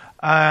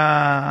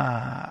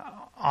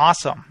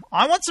 Awesome.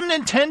 I want some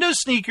Nintendo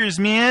sneakers,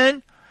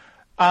 man.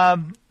 It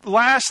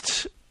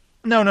was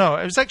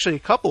actually a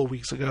couple of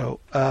weeks ago.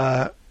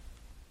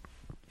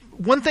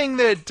 One thing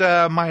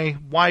that my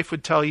wife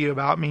would tell you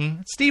about me,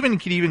 Stephen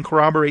could even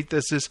corroborate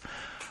this, is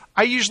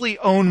I usually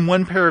own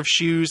one pair of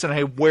shoes and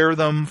I wear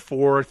them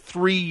for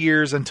 3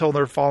 years until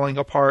they're falling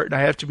apart and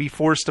I have to be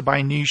forced to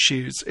buy new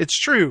shoes. It's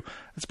true.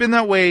 It's been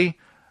that way.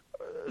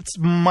 It's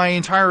my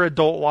entire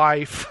adult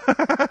life.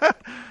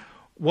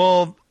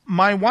 Well,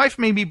 my wife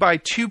made me buy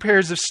 2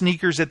 pairs of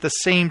sneakers at the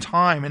same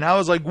time. And I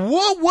was like,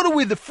 what are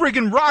we, the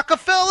friggin'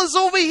 Rockefellers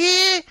over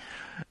here?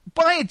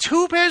 Buying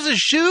 2 pairs of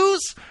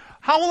shoes?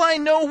 How will I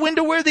know when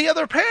to wear the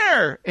other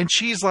pair? And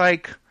she's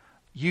like,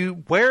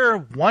 you wear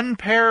one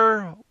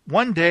pair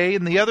one day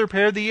and the other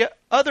pair the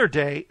other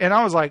day. And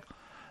I was like,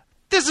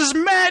 this is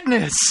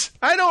madness.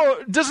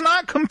 Does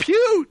not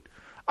compute.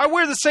 I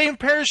wear the same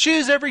pair of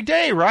shoes every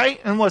day,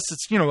 right? Unless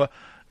it's,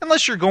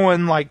 unless you're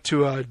going like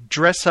to a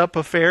dress up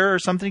affair or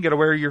something, you got to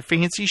wear your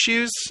fancy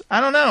shoes.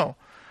 I don't know.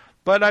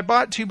 But I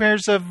bought 2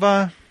 pairs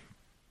of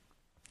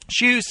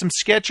shoes, some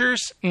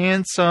Skechers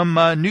and some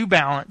New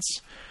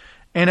Balance.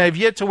 And I've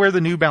yet to wear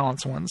the New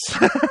Balance ones.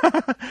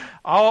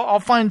 I'll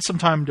find some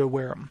time to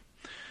wear them.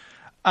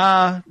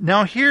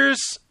 Now here's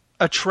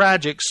a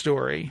tragic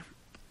story.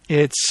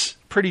 It's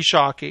pretty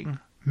shocking.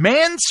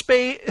 Let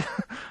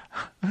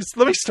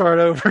me start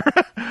over.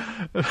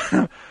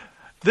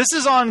 This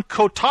is on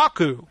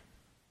Kotaku.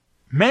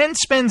 Man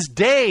spends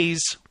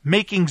days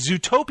making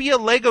Zootopia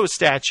Lego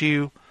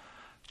statue.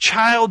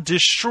 Child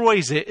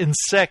destroys it in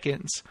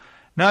seconds.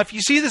 Now, if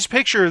you see this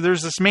picture,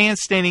 there's this man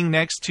standing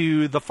next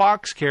to the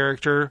Fox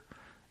character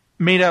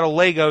made out of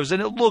Legos,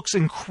 and it looks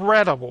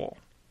incredible.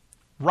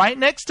 Right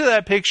next to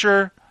that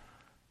picture,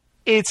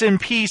 it's in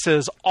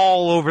pieces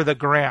all over the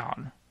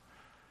ground.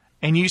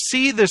 And you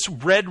see this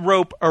red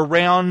rope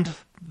around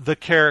the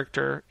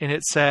character, and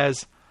it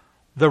says,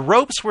 "The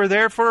ropes were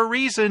there for a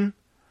reason.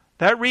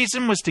 That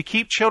reason was to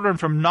keep children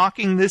from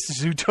knocking this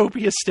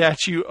Zootopia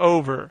statue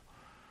over."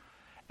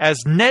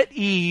 As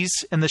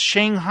NetEase and the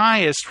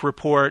Shanghaiist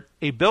report,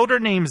 a builder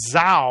named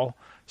Zhao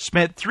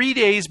spent 3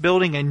 days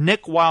building a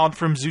Nick Wilde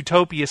from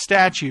Zootopia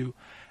statue,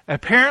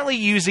 apparently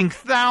using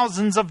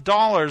thousands of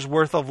dollars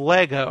worth of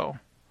Lego.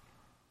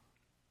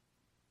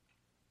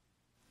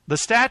 The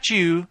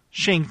statue,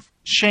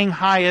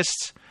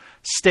 Shanghaiist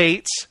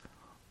states,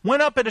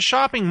 went up at a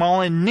shopping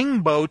mall in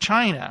Ningbo,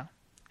 China.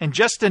 And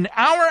just an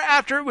hour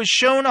after it was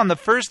shown on the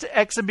first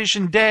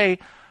exhibition day,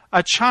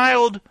 a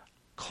child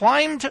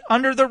climbed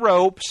under the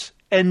ropes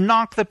and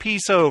knocked the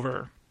piece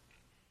over.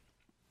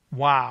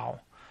 Wow.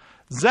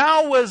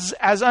 Zhao was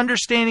as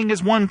understanding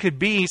as one could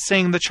be,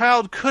 saying the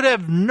child could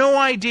have no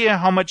idea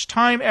how much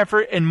time,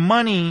 effort, and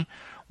money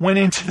went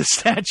into the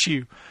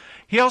statue.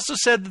 He also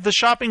said that the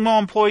shopping mall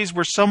employees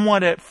were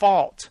somewhat at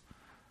fault.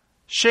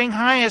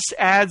 Shanghaiist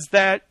adds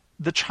that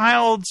the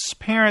child's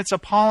parents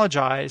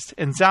apologized,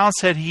 and Zhao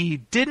said he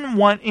didn't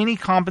want any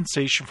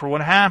compensation for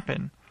what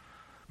happened.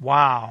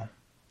 Wow.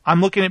 I'm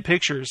looking at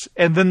pictures,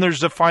 and then there's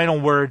the final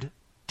word,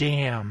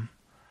 damn.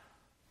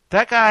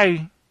 That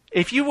guy,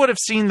 if you would have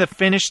seen the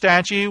finished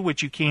statue,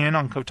 which you can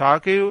on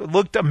Kotaku, it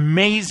looked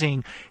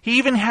amazing. He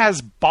even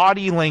has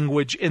body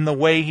language in the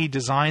way he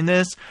designed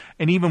this,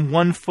 and even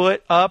 1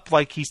 foot up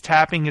like he's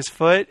tapping his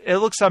foot. It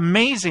looks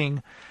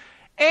amazing.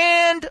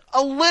 And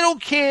a little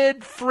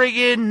kid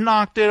friggin'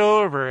 knocked it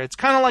over. It's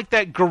kind of like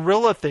that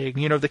gorilla thing.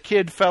 The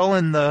kid fell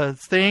in the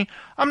thing.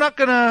 I'm not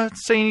going to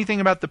say anything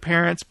about the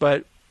parents,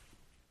 but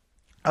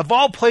of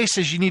all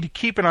places you need to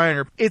keep an eye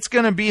on, it's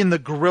going to be in the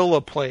gorilla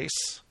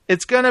place.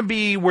 It's going to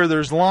be where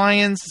there's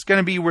lions. It's going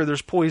to be where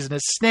there's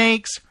poisonous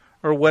snakes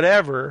or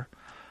whatever.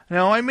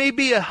 Now, I may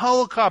be a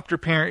helicopter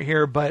parent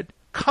here, but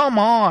come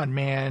on,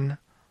 man.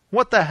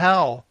 What the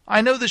hell? I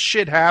know this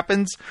shit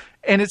happens,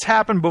 and it's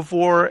happened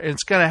before, and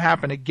it's going to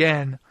happen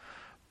again.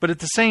 But at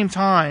the same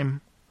time,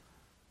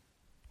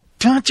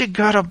 don't you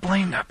gotta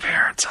blame the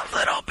parents a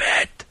little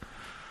bit?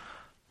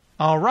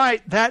 All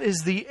right, that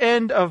is the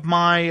end of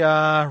my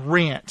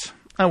rant.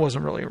 That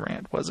wasn't really a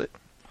rant, was it?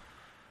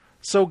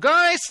 So,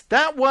 guys,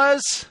 that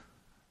was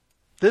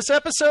this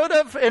episode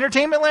of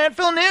Entertainment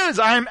Landfill News.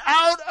 I'm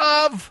out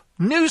of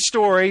news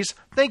stories.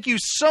 Thank you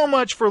so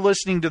much for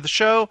listening to the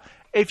show.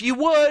 If you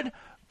would,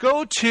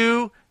 go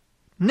to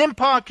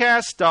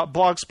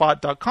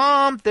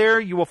nimpodcast.blogspot.com. There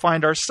you will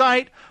find our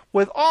site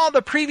with all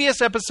the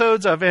previous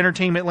episodes of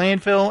Entertainment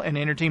Landfill and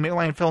Entertainment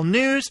Landfill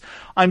News.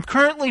 I'm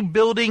currently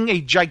building a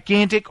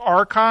gigantic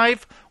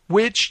archive,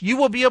 which you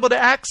will be able to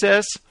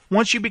access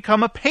once you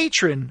become a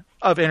patron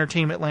of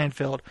Entertainment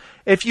Landfill.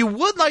 If you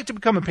would like to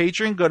become a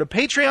patron, go to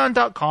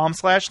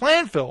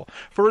patreon.com/landfill.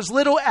 For as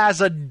little as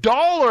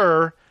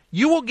 $1,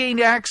 you will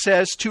gain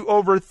access to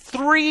over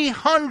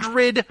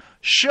 300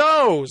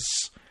 shows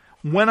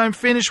when I'm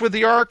finished with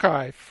the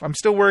archive. I'm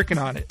still working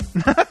on it.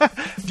 Do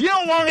you know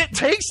how long it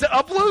takes to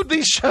upload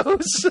these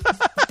shows?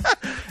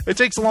 It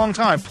takes a long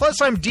time.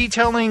 Plus, I'm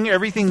detailing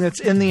everything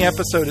that's in the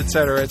episode,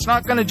 etc. It's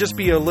not going to just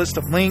be a list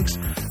of links.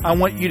 I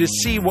want you to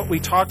see what we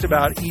talked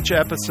about each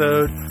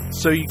episode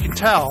so you can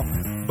tell.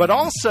 But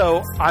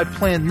also, I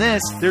planned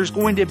this. There's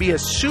going to be a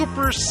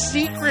super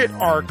secret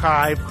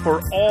archive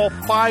for all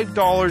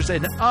 $5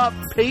 and up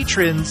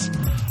patrons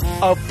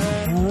of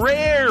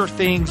rare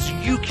things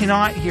you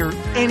cannot hear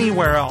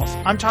anywhere else.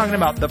 I'm talking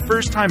about the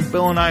first time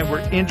Bill and I were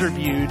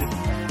interviewed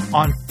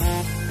on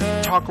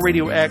Talk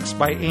Radio X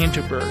by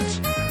Antibirds.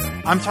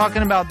 I'm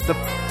talking about the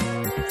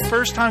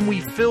first time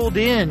we filled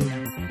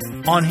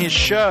in on his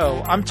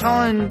show. I'm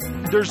telling,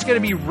 there's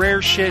going to be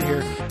rare shit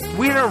here.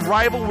 We had a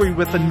rivalry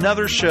with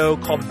another show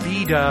called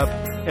B-Dub,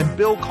 and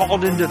Bill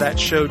called into that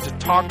show to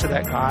talk to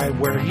that guy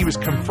where he was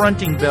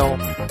confronting Bill.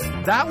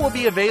 That will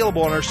be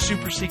available on our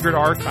super secret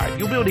archive.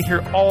 You'll be able to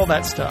hear all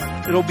that stuff.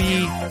 It'll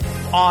be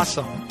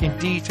awesome and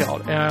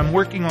detailed, and I'm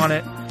working on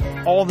it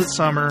all the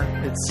summer.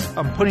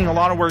 I'm putting a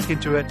lot of work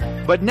into it.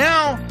 But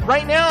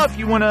right now, if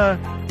you want to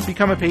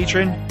become a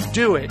patron,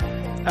 do it.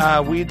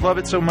 We'd love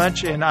it so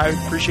much, and I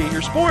appreciate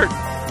your support.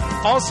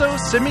 Also,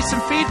 send me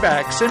some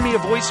feedback. Send me a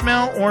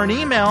voicemail or an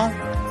email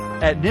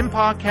at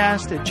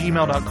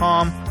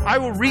nimpodcast@gmail.com. I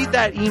will read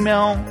that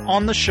email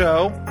on the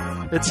show.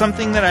 It's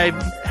something that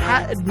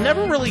I've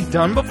never really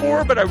done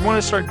before, but I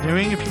want to start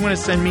doing. If you want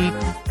to send me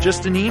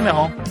just an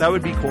email, that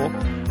would be cool.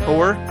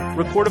 Or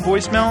record a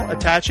voicemail,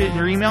 attach it in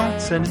your email,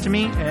 send it to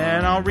me,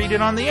 and I'll read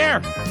it on the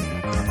air.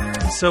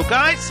 So,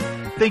 guys,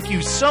 thank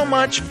you so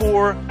much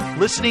for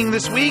listening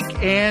this week,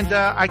 and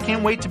I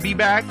can't wait to be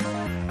back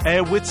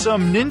with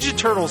some Ninja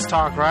Turtles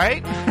talk,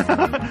 right?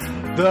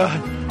 The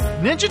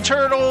Ninja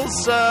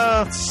Turtles,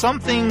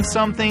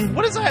 something.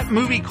 What is that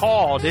movie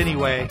called,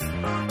 anyway?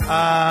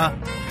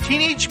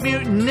 Teenage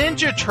Mutant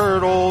Ninja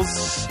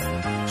Turtles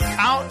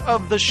Out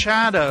of the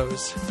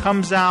Shadows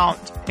comes out,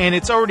 and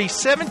it's already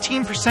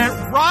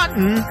 17%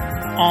 rotten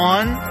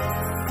on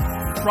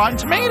Rotten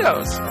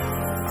Tomatoes.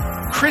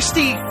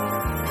 Christy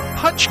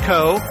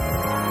Hutchko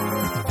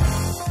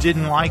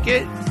didn't like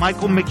it.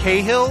 Michael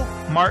McCahill,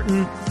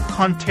 Martin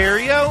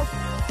Contario,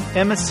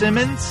 Emma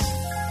Simmons,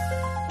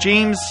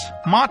 James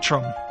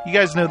Mottram. You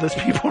guys know those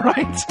people,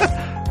 right?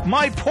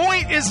 My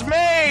point is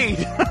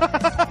made!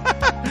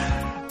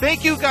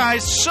 Thank you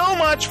guys so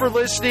much for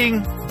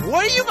listening.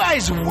 What are you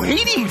guys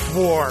waiting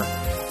for?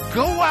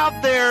 Go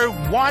out there,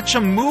 watch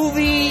a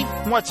movie,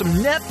 watch some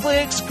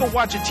Netflix, go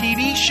watch a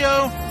TV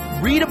show,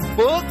 read a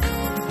book,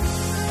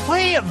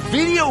 play a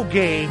video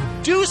game,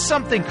 do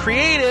something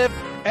creative,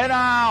 and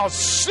I'll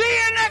see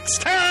you next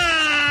time!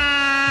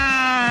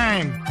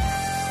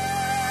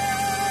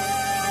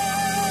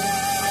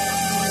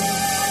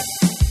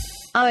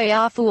 Oh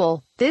yeah,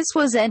 fool. This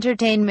was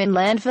Entertainment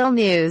Landfill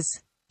News,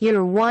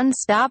 your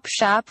one-stop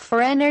shop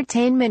for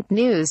entertainment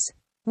news.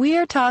 We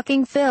are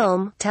talking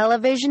film,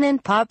 television,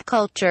 and pop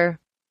culture.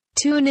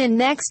 Tune in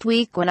next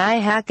week when I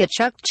hack a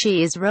Chuck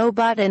Cheese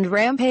robot and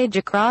rampage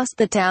across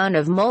the town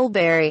of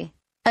Mulberry.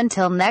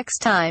 Until next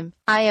time,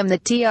 I am the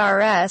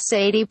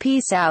TRS-80.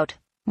 Peace out,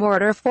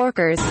 Mortar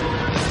Forkers.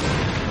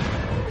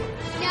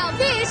 Now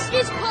this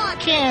is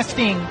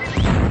podcasting.